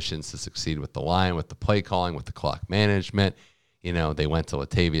great positions to succeed with the line, with the play calling, with the clock management. They went to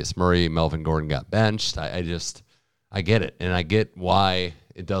Latavius Murray, Melvin Gordon got benched. I get it. And I get why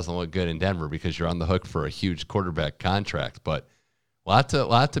it doesn't look good in Denver because you're on the hook for a huge quarterback contract, but lot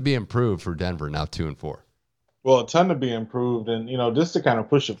to be improved for Denver now 2-4. Well, a ton to be improved. And, just to kind of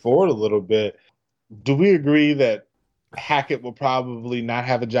push it forward a little bit, do we agree that Hackett will probably not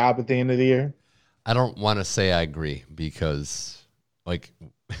have a job at the end of the year? I don't want to say I agree because, I'm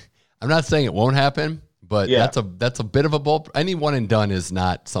not saying it won't happen, but that's a bit of a bold. Any one and done is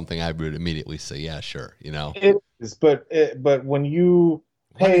not something I would immediately say, yeah, sure, It is, but when you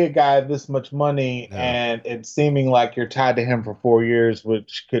pay a guy this much money and it's seeming like you're tied to him for 4 years,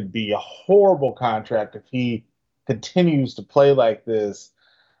 which could be a horrible contract if he continues to play like this,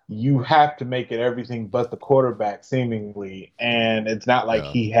 you have to make it everything but the quarterback, seemingly. And it's not like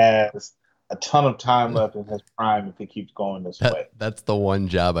he has a ton of time left in his prime if he keeps going this way. That's the one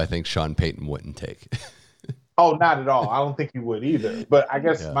job I think Sean Payton wouldn't take. Oh, not at all. I don't think he would either. But I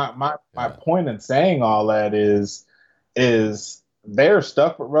guess my point in saying all that is they're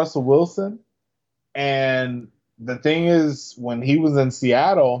stuck with Russell Wilson. And the thing is, when he was in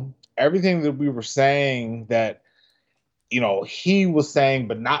Seattle, everything that we were saying that, he was saying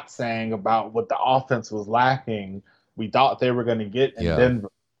but not saying about what the offense was lacking, we thought they were going to get in Denver.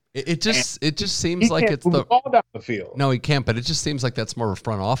 It just seems like it's the ball down the field. No, he can't. But it just seems like that's more of a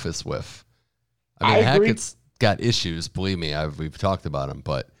front office whiff. I mean, Hackett's got issues. Believe me, we've talked about him.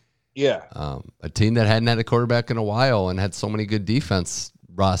 But a team that hadn't had a quarterback in a while and had so many good defensive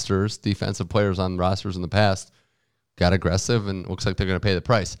players on rosters in the past, got aggressive and looks like they're going to pay the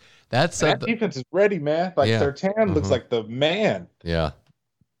price. That defense is ready, man. Surtain looks like the man. Yeah.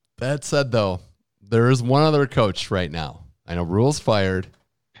 That said, though, there is one other coach right now. I know Rule's fired.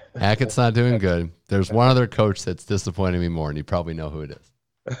 Hackett's not doing good. There's one other coach that's disappointing me more, and you probably know who it is.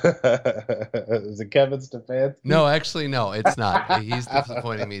 Is it Kevin Stefanski? No, actually, no, it's not. He's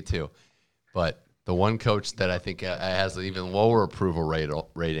disappointing me too. But the one coach that I think has an even lower approval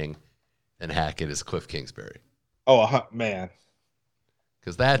rating than Hackett is Cliff Kingsbury. Oh, man.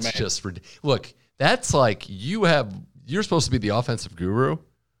 Because that's just look. That's like you're supposed to be the offensive guru,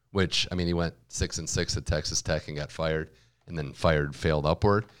 which I mean he went 6-6 at Texas Tech and got fired, and then failed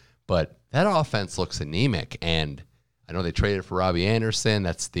upward. But that offense looks anemic, and I know they traded for Robbie Anderson.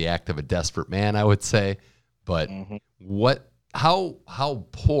 That's the act of a desperate man, I would say. But how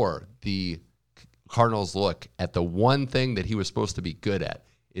poor the Cardinals look at the one thing that he was supposed to be good at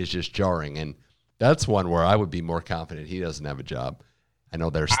is just jarring. And that's one where I would be more confident he doesn't have a job. I know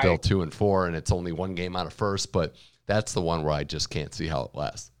they're still 2-4, and it's only one game out of first, but that's the one where I just can't see how it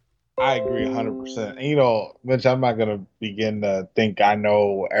lasts. I agree 100%. And, Mitch, I'm not going to begin to think I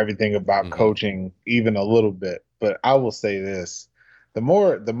know everything about coaching even a little bit, but I will say this. The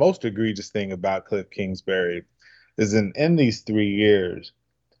most egregious thing about Cliff Kingsbury is in these 3 years,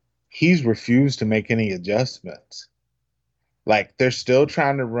 he's refused to make any adjustments. Like, they're still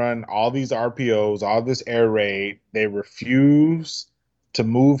trying to run all these RPOs, all this air raid. They refuse to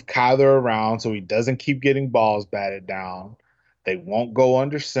move Kyler around so he doesn't keep getting balls batted down. They won't go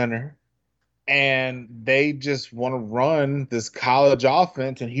under center. And they just want to run this college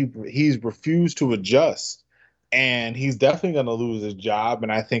offense, and he's refused to adjust. And he's definitely going to lose his job.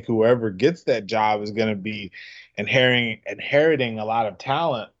 And I think whoever gets that job is going to be inheriting a lot of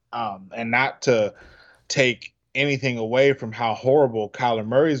talent, and not to take anything away from how horrible Kyler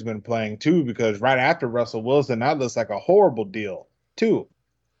Murray's been playing too, because right after Russell Wilson, that looks like a horrible deal too.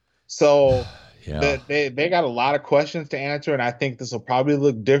 So they got a lot of questions to answer, and I think this will probably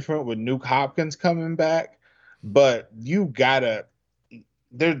look different with Nuke Hopkins coming back. But you gotta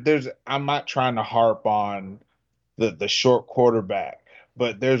I'm not trying to harp on the short quarterback,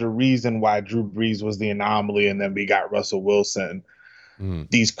 but there's a reason why Drew Brees was the anomaly, and then we got Russell Wilson.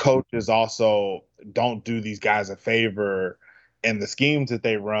 These coaches also don't do these guys a favor and the schemes that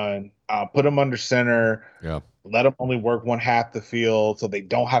they run, put them under center, let them only work one half the field so they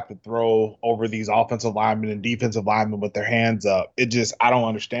don't have to throw over these offensive linemen and defensive linemen with their hands up. I don't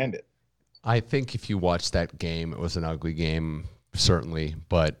understand it. I think if you watch that game, it was an ugly game, certainly,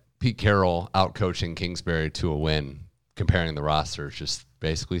 but Pete Carroll out-coaching Kingsbury to a win, comparing the rosters, just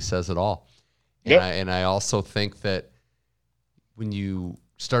basically says it all. And I also think that when you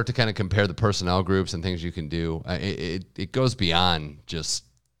start to kind of compare the personnel groups and things you can do, it goes beyond just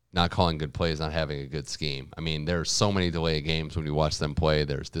not calling good plays, not having a good scheme. I mean, there's so many delay games when you watch them play.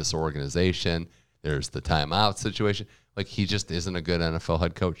 There's disorganization. There's the timeout situation. Like, he just isn't a good NFL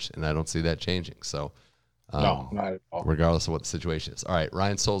head coach, and I don't see that changing. So, no, not at all. Regardless of what the situation is. All right,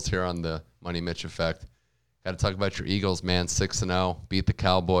 Ryan Souls here on the Money Mitch Effect. Got to talk about your Eagles, man. 6-0, beat the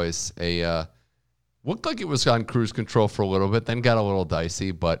Cowboys. Looked like it was on cruise control for a little bit, then got a little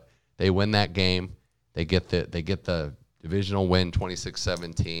dicey, but they win that game. They get the divisional win,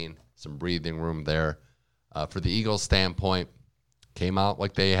 26-17. Some breathing room there. For the Eagles' standpoint, came out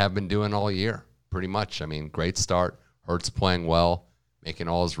like they have been doing all year, pretty much. I mean, great start. Hurts playing well, making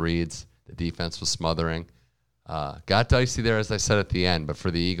all his reads. The defense was smothering. Got dicey there, as I said at the end, but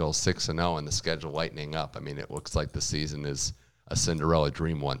for the Eagles, 6-0 and the schedule lightening up. I mean, it looks like the season is a Cinderella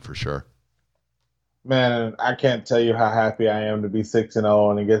dream one for sure. Man, I can't tell you how happy I am to be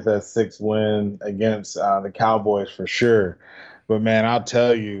 6-0 and to get that 6th win against the Cowboys for sure. But, man, I'll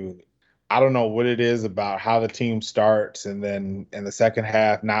tell you, I don't know what it is about how the team starts and then in the second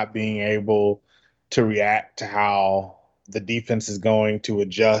half not being able to react to how the defense is going to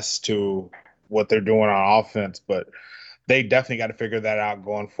adjust to what they're doing on offense. But they definitely got to figure that out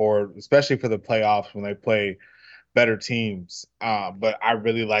going forward, especially for the playoffs when they play better teams. But I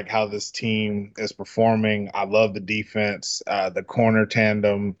really like how this team is performing. I love the defense, the corner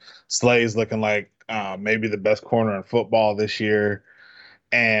tandem. Slay's looking like maybe the best corner in football this year.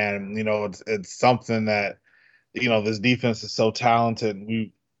 And, it's something that, this defense is so talented.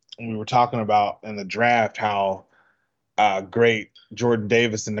 We were talking about in the draft how great Jordan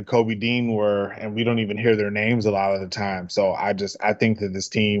Davis and Nakobe Dean were, and we don't even hear their names a lot of the time. So I think that this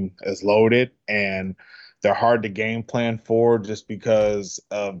team is loaded and they're hard to game plan for just because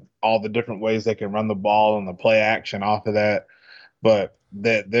of all the different ways they can run the ball and the play action off of that. But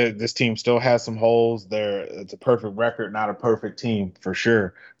this team still has some holes. It's a perfect record, not a perfect team for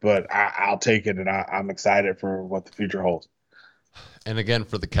sure. But I'll take it, and I'm excited for what the future holds. And again,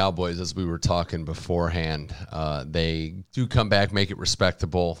 for the Cowboys, as we were talking beforehand, they do come back, make it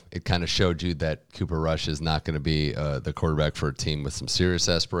respectable. It kind of showed you that Cooper Rush is not going to be the quarterback for a team with some serious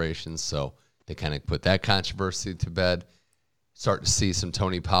aspirations. So they kind of put that controversy to bed. Start to see some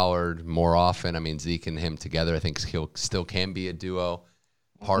Tony Pollard more often. I mean, Zeke and him together, I think he'll still can be a duo.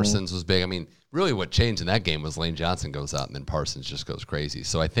 Parsons was big. I mean, really what changed in that game was Lane Johnson goes out and then Parsons just goes crazy.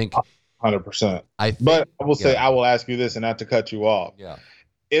 So I think 100%. But I will say, I will ask you this, and not to cut you off. Yeah.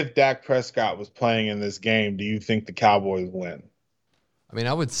 If Dak Prescott was playing in this game, do you think the Cowboys win? I mean,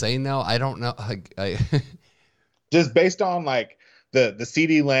 I would say no. I don't know. Just based on like the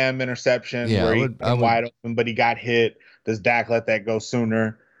CeeDee Lamb interception where he was wide open, but he got hit. Does Dak let that go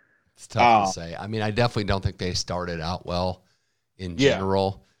sooner? It's tough to say. I mean, I definitely don't think they started out well in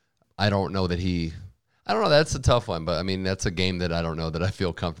general. I don't know that I don't know. That's a tough one, but I mean, that's a game that I don't know that I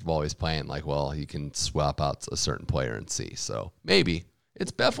feel comfortable always playing. Like, well, you can swap out a certain player and see. So maybe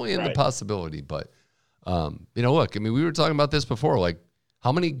it's definitely in the possibility, but look, I mean, we were talking about this before. Like,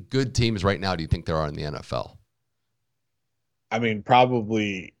 how many good teams right now do you think there are in the NFL? I mean,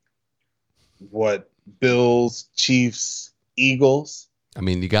 probably Bills, Chiefs, Eagles. I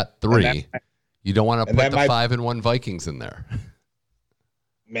mean, you got 3. You don't want to put the 5-1 Vikings in there.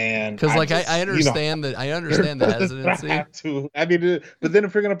 Man, because I understand that. I understand the hesitancy. But then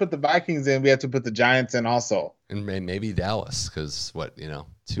if we're gonna put the Vikings in, we have to put the Giants in also, and maybe Dallas, because 2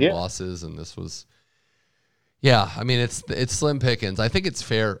 losses, and this was. Yeah, I mean it's slim pickings. I think it's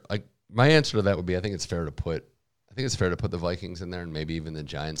fair. Like, my answer to that would be, I think it's fair to put the Vikings in there, and maybe even the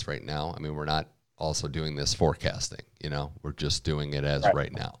Giants right now. I mean, we're not also doing this forecasting. We're just doing it as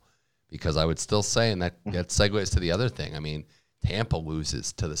right now, because I would still say, and that segues to the other thing. I mean, Tampa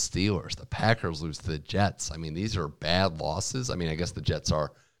loses to the Steelers. The Packers lose to the Jets. I mean, these are bad losses. I mean, I guess the Jets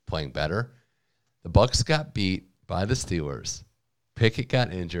are playing better. The Bucs got beat by the Steelers. Pickett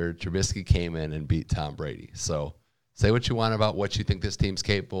got injured. Trubisky came in and beat Tom Brady. So say what you want about what you think this team's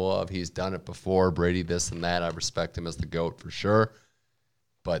capable of. He's done it before. Brady this and that. I respect him as the GOAT for sure.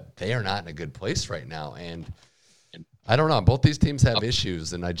 But they are not in a good place right now. And I don't know. Both these teams have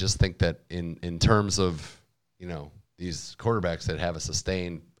issues. And I just think that in terms of, these quarterbacks that have a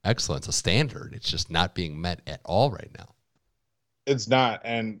sustained excellence, a standard, it's just not being met at all right now. It's not.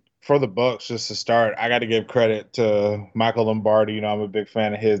 And for the Bucks, just to start, I got to give credit to Michael Lombardi. You know, I'm a big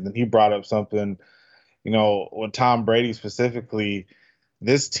fan of his, and he brought up something, you know, with Tom Brady specifically.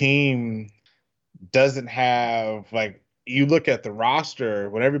 This team doesn't have, like, you look at the roster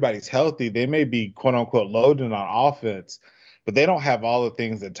when everybody's healthy, they may be quote unquote loaded on offense, but they don't have all the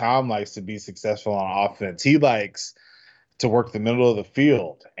things that Tom likes to be successful on offense. He likes to work the middle of the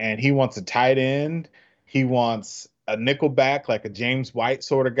field, and he wants a tight end. He wants a nickel back, like a James White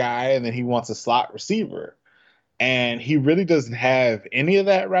sort of guy, and then he wants a slot receiver. And he really doesn't have any of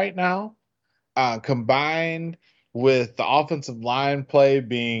that right now, combined with the offensive line play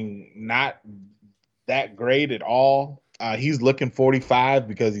being not that great at all. He's looking 45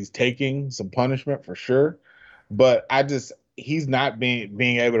 because he's taking some punishment for sure. But he's not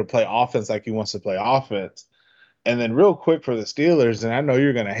being able to play offense like he wants to play offense. And then real quick for the Steelers, and I know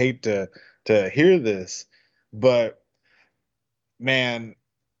you're going to hate to hear this, but man,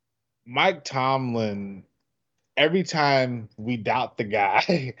 Mike Tomlin, every time we doubt the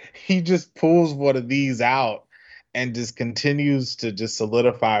guy, he just pulls one of these out and just continues to just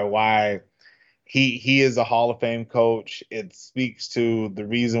solidify why he is a Hall of Fame coach. It speaks to the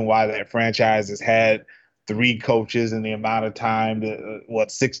reason why that franchise has had 3 coaches in the amount of time,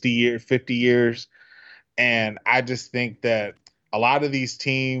 60 years, 50 years. And I just think that a lot of these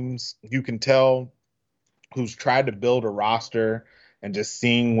teams, you can tell who's tried to build a roster and just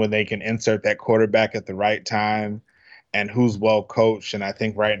seeing when they can insert that quarterback at the right time and who's well coached. And I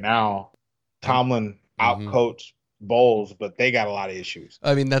think right now, Tomlin outcoached Bowles, but they got a lot of issues.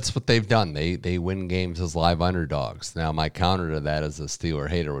 I mean, that's what they've done. They win games as live underdogs. Now, my counter to that as a Steeler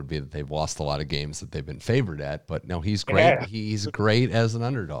hater would be that they've lost a lot of games that they've been favored at. But no, he's great. Yeah. He's great as an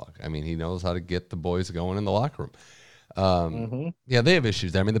underdog. I mean, he knows how to get the boys going in the locker room. Yeah, they have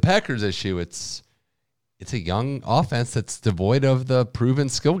issues there. I mean, the Packers issue, it's a young offense that's devoid of the proven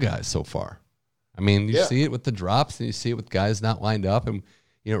skill guys so far. I mean, you see it with the drops and you see it with guys not lined up. And,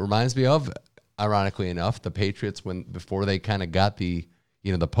 you know, it reminds me of, ironically enough, the Patriots before they kind of got the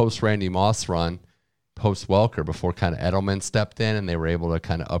post Randy Moss run, post Welker, before kind of Edelman stepped in and they were able to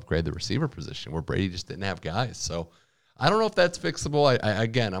kind of upgrade the receiver position where Brady just didn't have guys. So I don't know if that's fixable.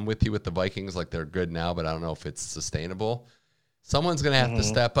 Again, I'm with you with the Vikings. Like, they're good now, but I don't know if it's sustainable. Someone's going to have to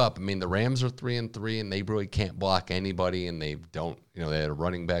step up. I mean, the Rams are 3-3 and they really can't block anybody, and they don't, they had a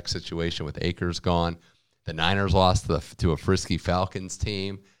running back situation with Akers gone. The Niners lost to a frisky Falcons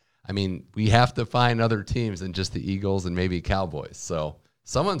team. I mean, we have to find other teams than just the Eagles and maybe Cowboys. So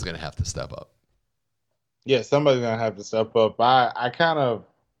someone's going to have to step up. Yeah, somebody's going to have to step up. I kind of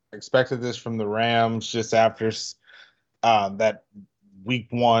expected this from the Rams just after that week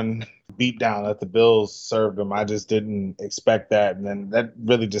 1 beatdown that the Bills served them. I just didn't expect that. And then that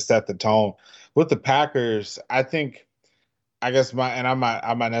really just set the tone. With the Packers, I guess I'm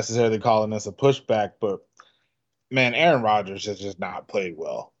not necessarily calling this a pushback, but man, Aaron Rodgers has just not played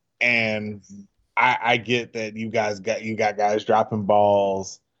well. And I get that you got guys dropping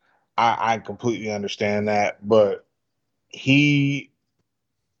balls. I completely understand that, but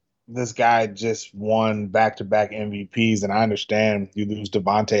this guy just won back-to-back MVPs, and I understand you lose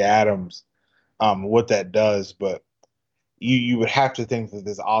Devontae Adams, what that does, but you would have to think that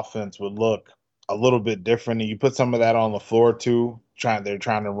this offense would look a little bit different, and you put some of that on the floor too. They're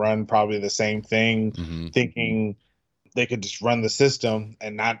trying to run probably the same thing, thinking they could just run the system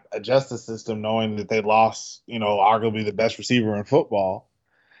and not adjust the system, knowing that they lost, arguably the best receiver in football.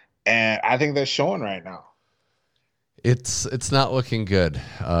 And I think that's showing right now. It's not looking good.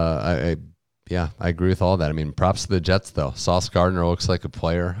 I agree with all that. I mean, props to the Jets, though. Sauce Gardner looks like a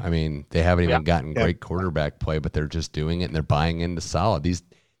player. I mean, they haven't even gotten great quarterback play, but they're just doing it, and they're buying into solid.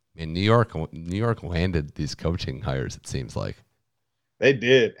 In New York landed these coaching hires, it seems like. They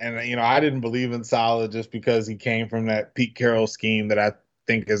did. And, I didn't believe in Saleh just because he came from that Pete Carroll scheme that I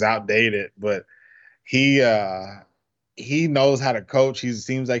think is outdated. But he knows how to coach. He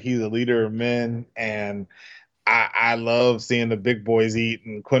seems like he's a leader of men. And I love seeing the big boys eat,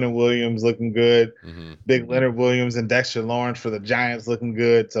 and Quinnen Williams looking good. Big Leonard Williams and Dexter Lawrence for the Giants looking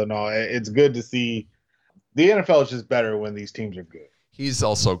good. So, no, it's good to see. The NFL is just better when these teams are good. He's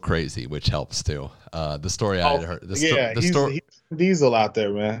also crazy, which helps too. The story I had heard. He's Diesel out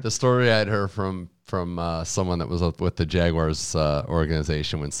there, man. The story I had heard from someone that was with the Jaguars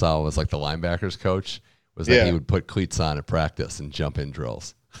organization when Saleh was like the linebackers coach was that he would put cleats on at practice and jump in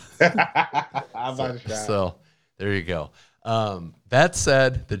drills. So there you go. That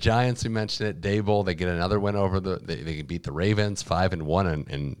said, the Giants, we mentioned it, Dable, they get another win over they beat the Ravens 5-1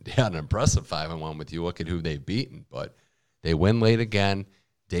 and an impressive 5-1 with you look at who they've beaten, but they win late again.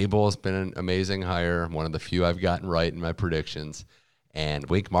 Dable has been an amazing hire, one of the few I've gotten right in my predictions. And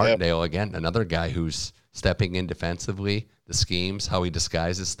Wink Martindale, again, another guy who's stepping in defensively. The schemes, how he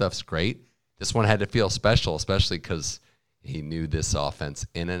disguises stuff's great. This one had to feel special, especially because he knew this offense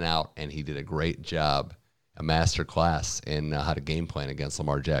in and out, and he did a great job, a master class in how to game plan against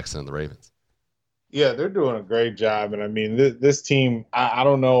Lamar Jackson and the Ravens. Yeah, they're doing a great job. And I mean, this team, I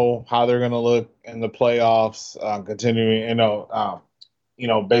don't know how they're going to look in the playoffs, continuing,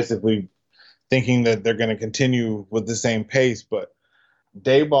 basically thinking that they're going to continue with the same pace. But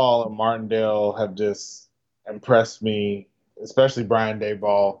Daboll and Martindale have just impressed me, especially Brian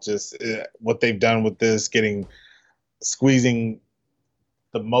Daboll, just what they've done with this, squeezing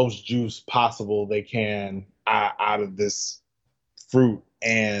the most juice possible they can out of this fruit.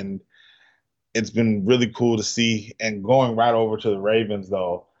 And it's been really cool to see. And going right over to the Ravens,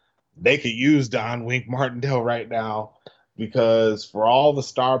 though, they could use Don Wink Martindale right now, because for all the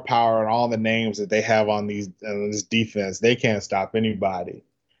star power and all the names that they have on this defense, they can't stop anybody.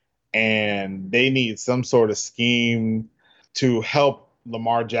 And they need some sort of scheme to help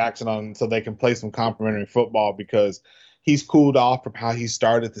Lamar Jackson so they can play some complementary football, because he's cooled off from how he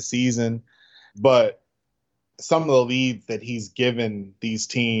started the season. But some of the leads that he's given these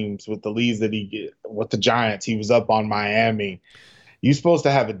teams, with the leads that with the Giants, he was up on Miami. You're supposed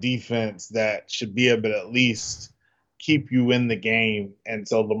to have a defense that should be able to at least keep you in the game, and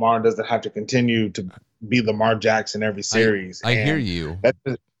so Lamar doesn't have to continue to be Lamar Jackson every series. I hear you.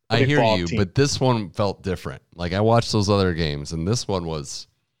 I hear you, but this one felt different. Like, I watched those other games, and this was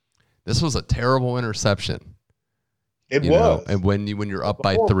a terrible interception. It was. And when you're up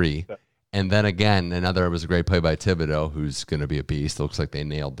by 3. And then again, it was a great play by Thibodeau, who's going to be a beast. It looks like they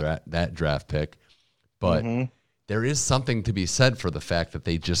nailed that draft pick. But there is something to be said for the fact that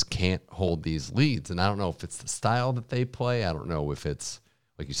they just can't hold these leads. And I don't know if it's the style that they play. I don't know if it's,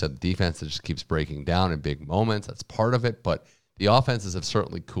 like you said, the defense that just keeps breaking down in big moments. That's part of it. But the offenses have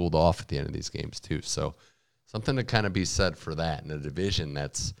certainly cooled off at the end of these games too. So something to kind of be said for that in a division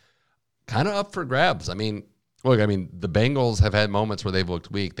that's kind of up for grabs. I mean, look, the Bengals have had moments where they've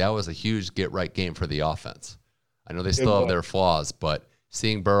looked weak. That was a huge get-right game for the offense. I know they still have their flaws, but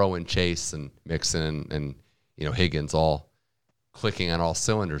seeing Burrow and Chase and Mixon and Higgins all clicking on all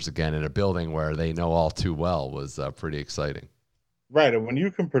cylinders again in a building where they know all too well was pretty exciting. Right, and when you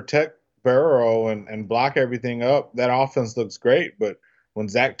can protect Burrow and block everything up, that offense looks great. But when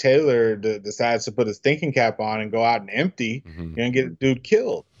Zach Taylor decides to put his thinking cap on and go out and empty, you're going to get a dude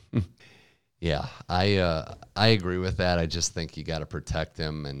killed. Yeah, I agree with that. I just think you got to protect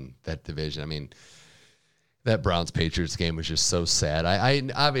him and that division. I mean, that Browns-Patriots game was just so sad. I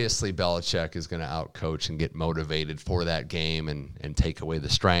obviously Belichick is going to outcoach and get motivated for that game and take away the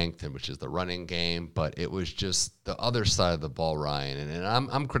strength, and which is the running game. But it was just the other side of the ball, Ryan. And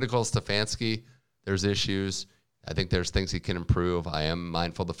I'm critical of Stefanski. There's issues. I think there's things he can improve. I am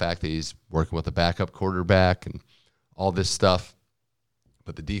mindful of the fact that he's working with a backup quarterback and all this stuff.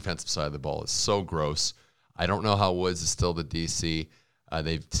 But the defensive side of the ball is so gross. I don't know how Woods is still the DC.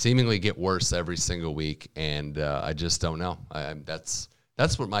 They seemingly get worse every single week, and I just don't know. That's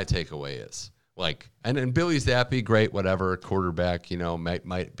what my takeaway is. Like, and Billy Zappi, great, whatever, quarterback,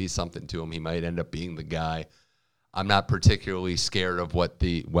 might be something to him. He might end up being the guy. I'm not particularly scared of what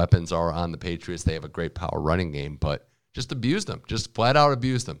the weapons are on the Patriots. They have a great power running game, but just abuse them. Just flat out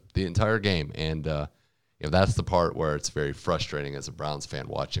abuse them the entire game. And that's the part where it's very frustrating as a Browns fan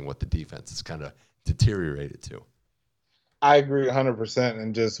watching what the defense has kind of deteriorated to. I agree 100%.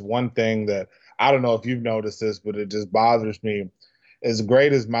 And just one thing that I don't know if you've noticed this, but it just bothers me. As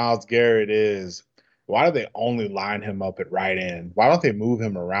great as Myles Garrett is, why do they only line him up at right end? Why don't they move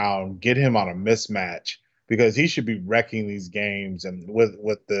him around, get him on a mismatch? Because he should be wrecking these games. And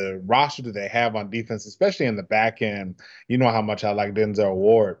with the roster that they have on defense, especially in the back end, you know how much I like Denzel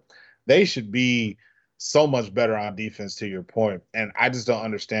Ward. They should be so much better on defense, to your point. And I just don't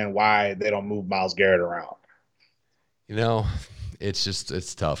understand why they don't move Myles Garrett around.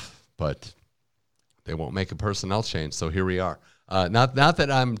 It's tough, but they won't make a personnel change. So here we are. Not that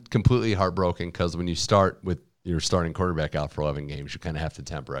I'm completely heartbroken, because when you start with your starting quarterback out for 11 games, you kind of have to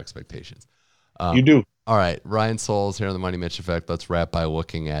temper expectations. You do. All right. Ryan Souls here on the Money Mitch Effect. Let's wrap by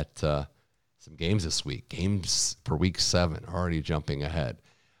looking at some games this week. Games for week 7, already jumping ahead.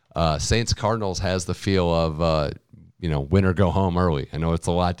 Saints-Cardinals has the feel of, win or go home early. I know it's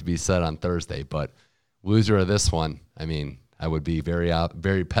a lot to be said on Thursday, but loser of this one, I would be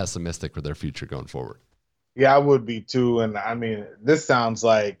very pessimistic for their future going forward. Yeah, I would be too. And this sounds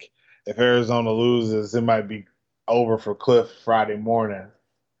like if Arizona loses, it might be over for Cliff Friday morning.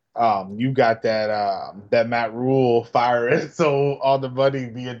 You got that Matt Rule firing so on the money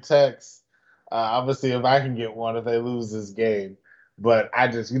via text. Obviously, if I can get one, if they lose this game. But I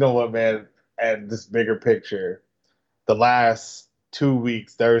just, you know what, man, at this bigger picture, the last 2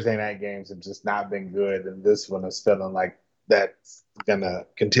 weeks, Thursday night games have just not been good. And this one is feeling like that's going to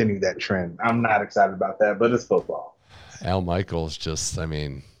continue that trend. I'm not excited about that, but it's football. Al Michaels just, I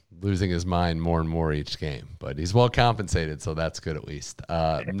mean, losing his mind more and more each game, but he's well compensated, so that's good at least.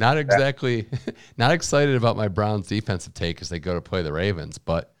 Not exactly, not excited about my Browns defensive take as they go to play the Ravens,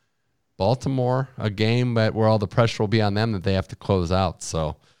 but Baltimore, a game where all the pressure will be on them that they have to close out.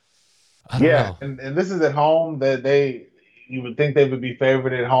 So, I don't know. And this is at home that you would think they would be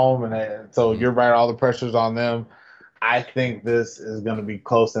favored at home, and so you're right, all the pressure's on them. I think this is going to be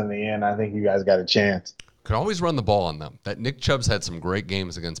close in the end. I think you guys got a chance. Could always run the ball on them. That Nick Chubb's had some great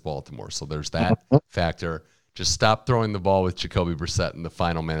games against Baltimore, so there's that factor. Just stop throwing the ball with Jacoby Brissett in the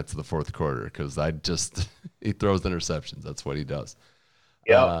final minutes of the fourth quarter because he throws interceptions. That's what he does.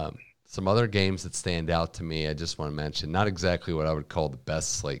 Yeah. Some other games that stand out to me, I just want to mention, not exactly what I would call the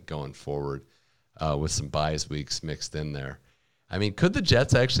best slate going forward, with some bias weeks mixed in there. I mean, could the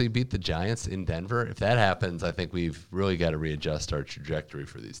Jets actually beat the Giants in Denver? If that happens, I think we've really got to readjust our trajectory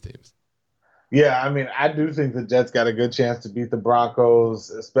for these teams. Yeah, I mean, I do think the Jets got a good chance to beat the Broncos,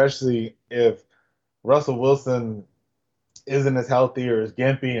 especially if Russell Wilson isn't as healthy or as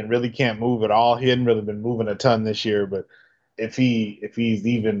gimpy and really can't move at all. He hadn't really been moving a ton this year, but if he's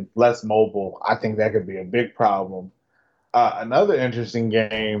even less mobile, I think that could be a big problem. Another interesting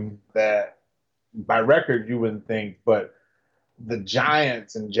game that by record you wouldn't think, but the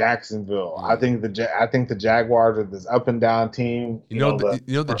Giants in Jacksonville. I think the Jaguars are this up and down team.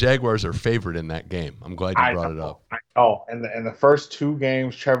 The Jaguars are favored in that game. I'm glad you brought it up. And the first two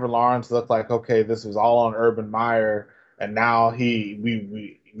games, Trevor Lawrence looked like, okay, this was all on Urban Meyer, and now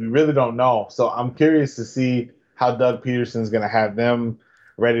we really don't know. So I'm curious to see how Doug Peterson's going to have them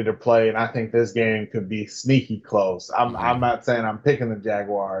ready to play, and I think this game could be sneaky close. I'm not saying I'm picking the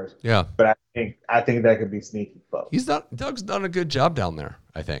Jaguars, but I think that could be sneaky close. Doug's done a good job down there,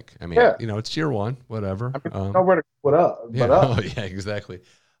 I think. I mean, it's year one, whatever. Nowhere to put up. Oh, yeah, exactly.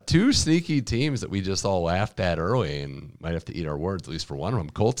 Two sneaky teams that we just all laughed at early and might have to eat our words, at least for one of them.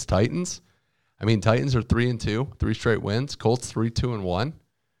 Colts, Titans. I mean, Titans are 3-2, 3 straight wins. Colts 3-2-1.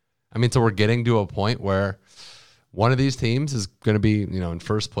 I mean, so we're getting to a point where one of these teams is going to be, in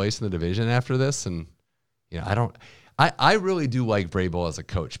first place in the division after this. And, I really do like Vrabel as a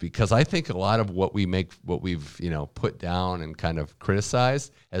coach because I think a lot of what we've put down and kind of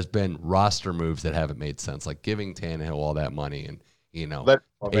criticized has been roster moves that haven't made sense, like giving Tannehill all that money and,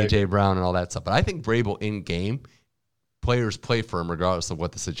 A.J. Brown and all that stuff. But I think Vrabel in game, players play for him regardless of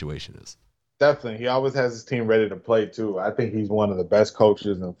what the situation is. Definitely. He always has his team ready to play, too. I think he's one of the best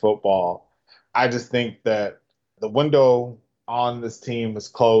coaches in football. I just think that the window on this team is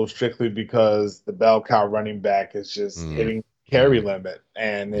closed strictly because the bell cow running back is just hitting carry limit,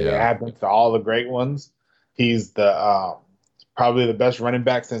 and it happens to all the great ones. He's the probably the best running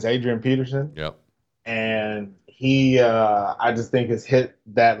back since Adrian Peterson. Yep. And he, I just think, has hit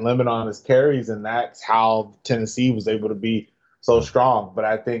that limit on his carries, and that's how Tennessee was able to be so strong. But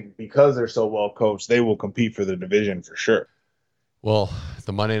I think because they're so well coached, they will compete for the division for sure. Well,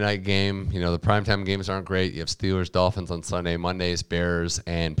 the Monday night game, the primetime games aren't great. You have Steelers, Dolphins on Sunday, Mondays, Bears,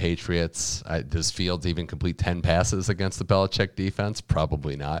 and Patriots. Does Fields even complete 10 passes against the Belichick defense?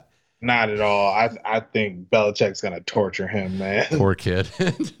 Probably not. Not at all. I think Belichick's going to torture him, man. Poor kid.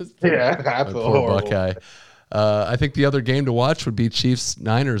 That's poor Buckeye. I think the other game to watch would be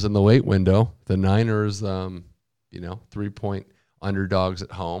Chiefs-Niners in the late window. The Niners, 3-point underdogs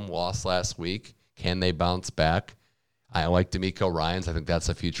at home, lost last week. Can they bounce back? I like DeMeco Ryans. I think that's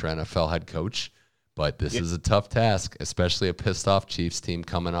a future NFL head coach. But this is a tough task, especially a pissed-off Chiefs team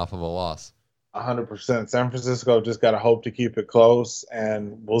coming off of a loss. 100%. San Francisco just got to hope to keep it close,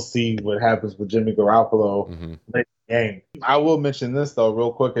 and we'll see what happens with Jimmy Garoppolo late in the game. I will mention this, though,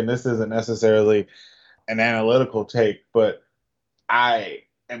 real quick, and this isn't necessarily an analytical take, but I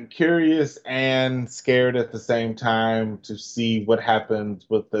am curious and scared at the same time to see what happens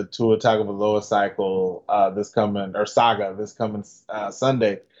with the Tua Tagovailoa saga this coming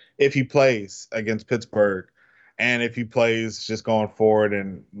Sunday, if he plays against Pittsburgh, and if he plays just going forward,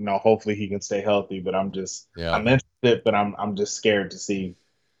 and hopefully he can stay healthy. But I'm interested, but I'm just scared to see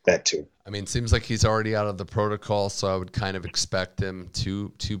that too. I mean, it seems like he's already out of the protocol, so I would kind of expect him to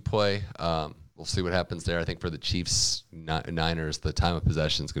play. We'll see what happens there. I think for the Chiefs, Niners, the time of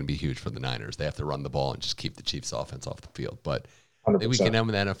possession is going to be huge for the Niners. They have to run the ball and just keep the Chiefs' offense off the field. But I think we can end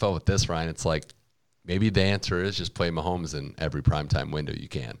with the NFL with this, Ryan. It's like maybe the answer is just play Mahomes in every primetime window you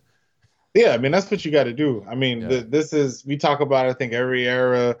can. Yeah, I mean, that's what you got to do. I mean, this is, we talk about, I think, every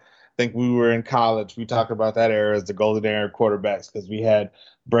era think we were in college. We talked about that era as the golden era quarterbacks because we had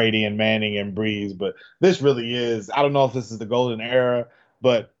Brady and Manning and Breeze. But this really is, I don't know if this is the golden era,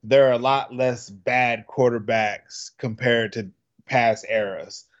 but there are a lot less bad quarterbacks compared to past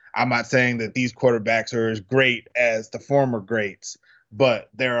eras. I'm not saying that these quarterbacks are as great as the former greats, but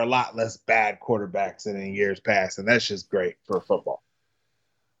there are a lot less bad quarterbacks than in years past, and that's just great for football.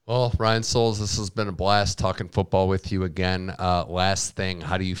 Well, Ryan Souls, this has been a blast talking football with you again. Last thing,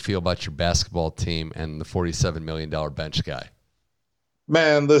 how do you feel about your basketball team and the $47 million bench guy?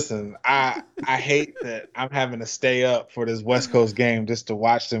 Man, listen, I hate that I'm having to stay up for this West Coast game just to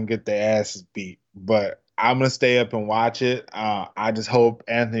watch them get their asses beat, but I'm going to stay up and watch it. I just hope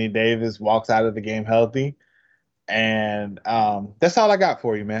Anthony Davis walks out of the game healthy. And that's all I got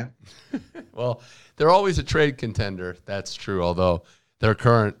for you, man. Well, they're always a trade contender. That's true. Although their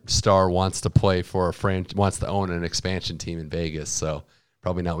current star wants to play for wants to own an expansion team in Vegas. So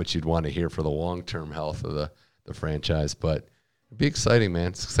probably not what you'd want to hear for the long-term health of the franchise. But it'd be exciting, man.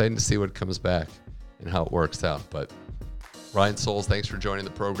 It's exciting to see what comes back and how it works out. But Ryan Souls, thanks for joining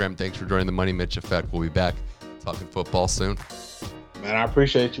the program. Thanks for joining the Money Mitch Effect. We'll be back talking football soon. Man, I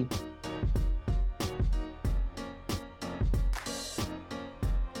appreciate you.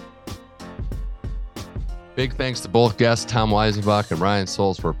 Big thanks to both guests, Tom Weisenbach and Ryan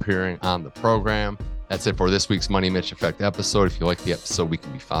Souls, for appearing on the program. That's it for this week's Money Mitch Effect episode. If you like the episode, we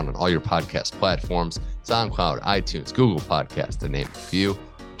can be found on all your podcast platforms, SoundCloud, iTunes, Google Podcasts, to name a few.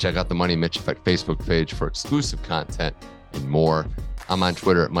 Check out the Money Mitch Effect Facebook page for exclusive content and more. I'm on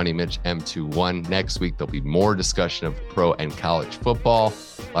Twitter at MoneyMitchM21. Next week, there'll be more discussion of pro and college football.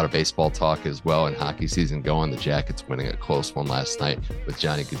 A lot of baseball talk as well, and hockey season going. The Jackets winning a close one last night with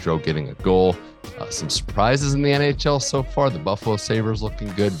Johnny Gaudreau getting a goal. Some surprises in the NHL so far. The Buffalo Sabres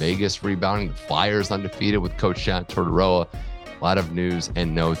looking good. Vegas rebounding. The Flyers undefeated with Coach John Tortorella. A lot of news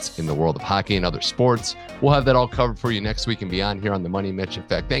and notes in the world of hockey and other sports. We'll have that all covered for you next week and beyond here on the Money Mitch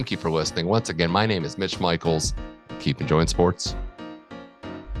Effect. Thank you for listening. Once again, my name is Mitch Michaels. Keep enjoying sports.